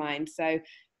everyone's mind. So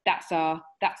that's our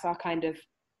kind of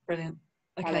Brilliant.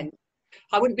 Okay. challenge.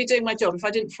 I wouldn't be doing my job if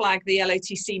I didn't flag the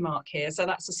LOTC mark here. So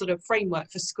that's a sort of framework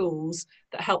for schools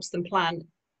that helps them plan,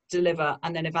 deliver,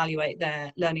 and then evaluate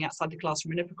their learning outside the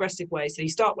classroom in a progressive way. So you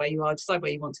start where you are, decide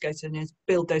where you want to go to, and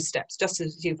build those steps, just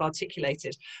as you've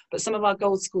articulated. But some of our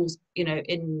gold schools, you know,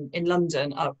 in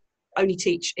London, only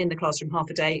teach in the classroom half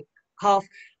a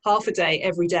day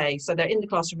every day. So they're in the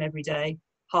classroom every day,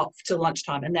 half till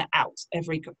lunchtime, and they're out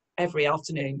every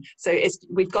afternoon. So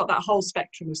we've got that whole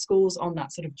spectrum of schools on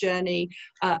that sort of journey,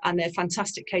 and they're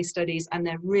fantastic case studies, and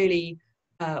they're really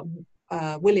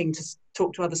willing to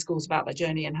talk to other schools about their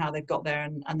journey and how they've got there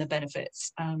and the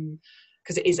benefits,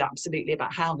 because it is absolutely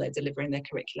about how they're delivering their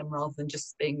curriculum rather than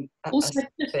just being also,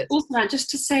 Anne, just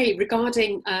to say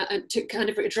regarding to kind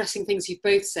of addressing things you've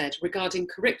both said regarding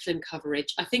curriculum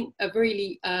coverage, I think a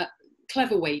really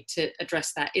clever way to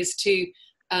address that is to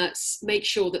make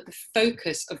sure that the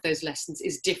focus of those lessons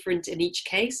is different in each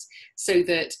case, so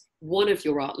that one of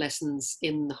your art lessons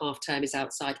in the half term is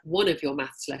outside, one of your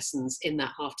maths lessons in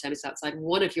that half term is outside,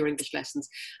 one of your English lessons,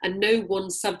 and no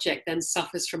one subject then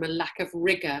suffers from a lack of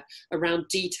rigour around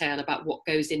detail about what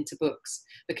goes into books,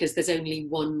 because there's only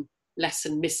one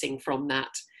lesson missing from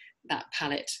that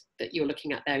palette that you're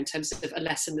looking at there in terms of a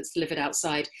lesson that's delivered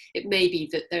outside. It may be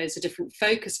that there is a different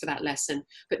focus for that lesson,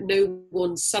 but no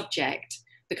one subject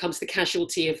becomes the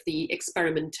casualty of the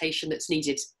experimentation that's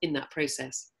needed in that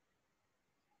process.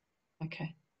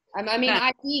 Okay. I mean,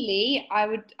 ideally,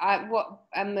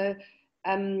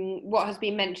 what has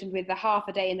been mentioned with the half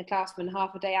a day in the classroom and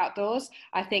half a day outdoors,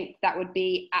 I think that would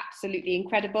be absolutely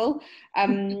incredible.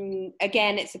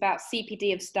 Again, it's about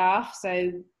CPD of staff,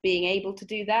 so being able to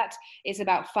do that. It's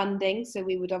about funding, so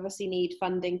we would obviously need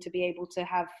funding to be able to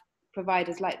have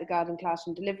providers like the Garden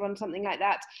Classroom deliver on something like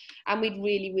that, and we'd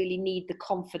really, really need the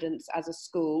confidence as a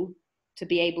school to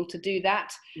be able to do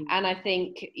that. And I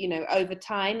think, you know, over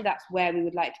time, that's where we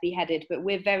would like to be headed, but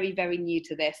we're very, very new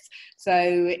to this. So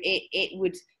it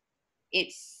would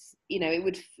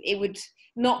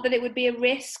not that it would be a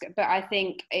risk, but I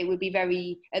think it would be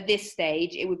very, at this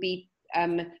stage, it would be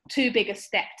too big a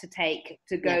step to take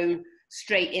to go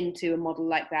straight into a model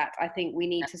like that. I think we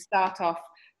need to start off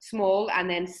small and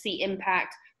then see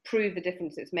impact, prove the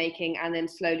difference it's making, and then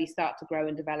slowly start to grow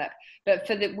and develop. But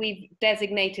we've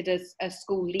designated as a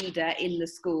school leader in the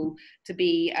school to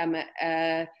be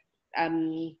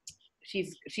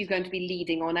she's going to be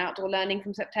leading on outdoor learning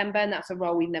from September, and that's a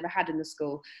role we've never had in the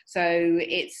school. So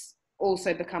it's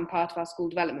also become part of our school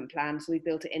development plan, so we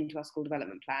built it into our school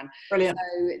development plan. Brilliant.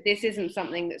 So this isn't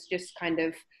something that's just kind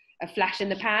of a flash in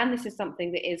the pan. This is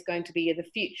something that is going to be the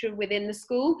future within the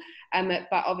school, but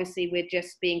obviously we're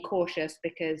just being cautious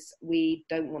because we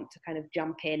don't want to kind of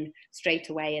jump in straight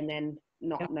away and then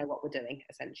not know what we're doing,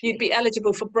 essentially. You'd be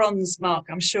eligible for bronze, Mark,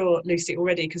 I'm sure, Lucy,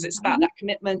 already, because it's about that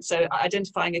commitment, so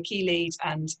identifying a key lead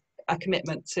and a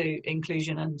commitment to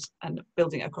inclusion and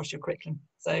building it across your curriculum.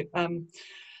 So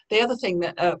the other thing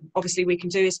that obviously we can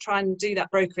do is try and do that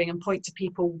brokering and point to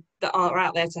people that are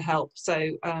out there to help.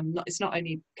 So it's not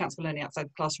only Council for Learning Outside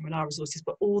the Classroom and our resources,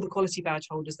 but all the quality badge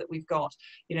holders that we've got,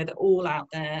 you know, they're all out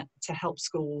there to help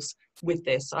schools with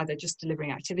this, either just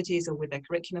delivering activities or with their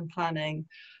curriculum planning.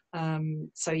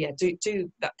 So yeah,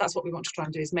 that's what we want to try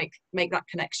and do, is make that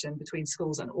connection between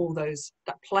schools and all those,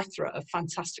 that plethora of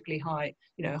fantastically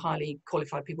highly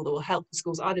qualified people that will help the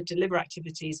schools either deliver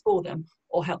activities for them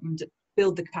or help them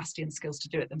build the capacity and skills to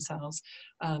do it themselves.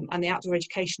 And the outdoor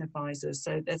education advisors,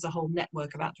 so there's a whole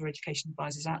network of outdoor education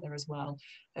advisors out there as well,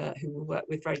 who we'll work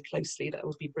with very closely, that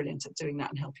will be brilliant at doing that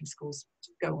and helping schools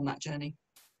go on that journey.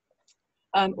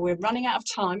 We're running out of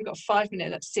time, we've got 5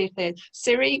 minutes. Let's see if there's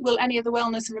Siri, will any of the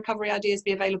wellness and recovery ideas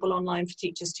be available online for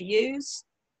teachers to use?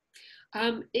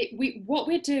 What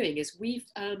we're doing is we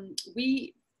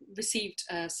received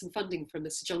some funding from the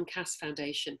Sir John Cass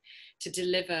Foundation to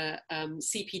deliver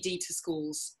CPD to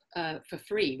schools for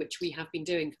free, which we have been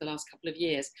doing for the last couple of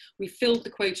years. We've filled the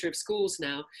quota of schools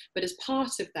now, but as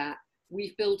part of that,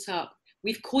 we've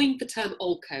coined the term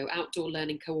OLCO, Outdoor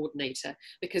Learning Coordinator,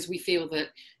 because we feel that,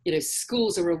 you know,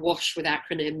 schools are awash with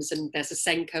acronyms, and there's a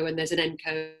SENCO and there's an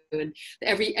ENCO, and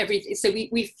so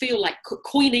we feel like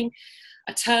coining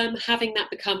a term, having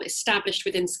that become established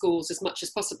within schools as much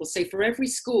as possible. So for every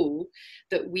school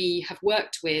that we have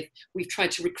worked with, we've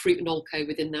tried to recruit an OLCO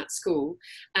within that school,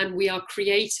 and we are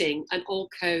creating an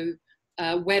OLCO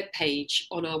web page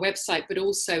on our website, but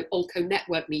also OLCO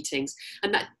network meetings.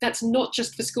 And that's not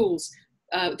just for schools.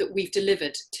 that we've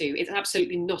delivered to. It's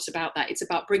absolutely not about that. It's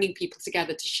about bringing people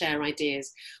together to share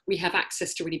ideas. We have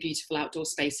access to really beautiful outdoor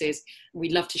spaces. We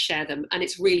love to share them. And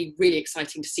it's really, really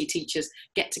exciting to see teachers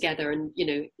get together and, you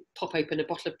know, pop open a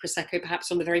bottle of Prosecco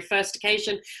perhaps on the very first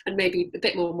occasion, and maybe a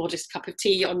bit more modest cup of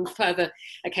tea on further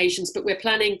occasions. But we're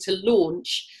planning to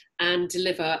launch and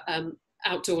deliver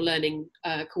outdoor learning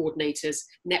coordinators,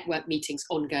 network meetings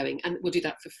ongoing, and we'll do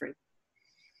that for free.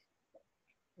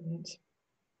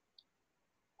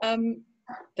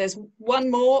 There's one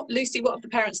more. Lucy, what have the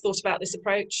parents thought about this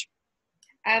approach?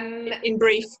 In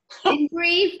brief. In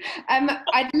brief,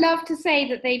 I'd love to say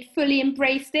that they'd fully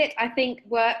embraced it. I think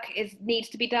work needs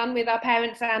to be done with our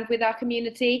parents and with our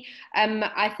community.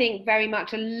 I think very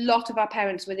much a lot of our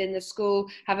parents within the school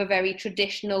have a very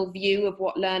traditional view of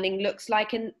what learning looks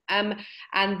like,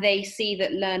 and they see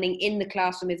that learning in the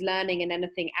classroom is learning and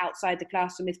anything outside the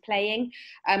classroom is playing.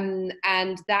 And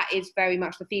that is very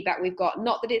much the feedback we've got.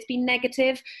 Not that it's been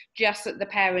negative, just that the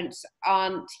parents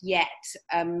aren't yet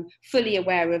fully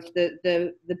aware of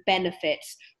the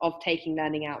benefits of taking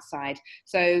learning outside.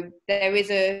 So there is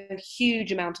a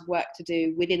huge amount of work to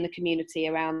do within the community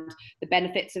around the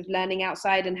benefits of learning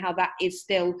outside, and how that is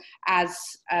still as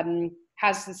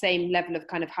has the same level of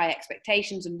kind of high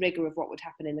expectations and rigor of what would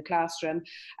happen in the classroom.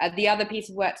 The other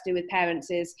piece of work to do with parents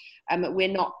is we're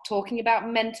not talking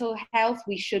about mental health.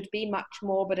 We should be much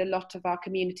more, but a lot of our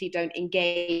community don't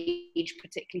engage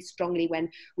particularly strongly when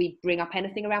we bring up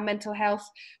anything around mental health.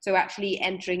 So actually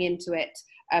entering into it,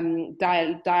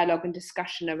 dialogue and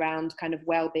discussion around kind of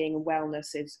well-being and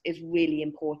wellness is really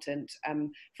important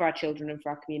for our children and for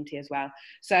our community as well.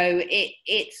 So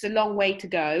it's a long way to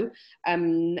go,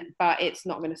 but it's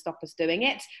not going to stop us doing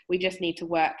it. We just need to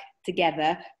work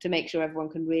together to make sure everyone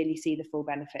can really see the full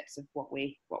benefits of what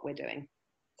we're doing.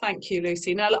 Thank you,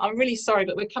 Lucy. Now, I'm really sorry,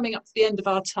 but we're coming up to the end of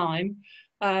our time.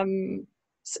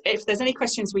 So if there's any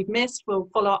questions we've missed, we'll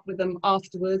follow up with them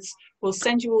afterwards. We'll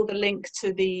send you all the link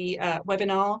to the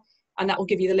webinar, and that will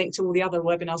give you the link to all the other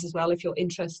webinars as well if you're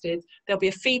interested. There'll be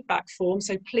a feedback form,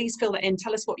 so please fill that in.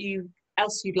 Tell us what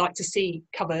else you'd like to see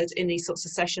covered in these sorts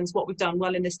of sessions, what we've done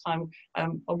well in this time,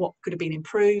 and what could have been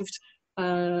improved.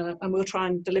 And we'll try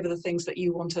and deliver the things that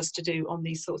you want us to do on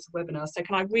these sorts of webinars. So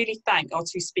can I really thank our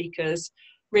two speakers,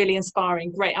 really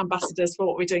inspiring, great ambassadors for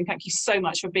what we're doing. Thank you so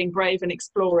much for being brave and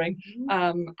exploring.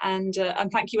 And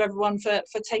thank you everyone for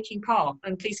taking part,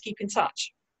 and please keep in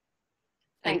touch.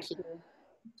 Thank you.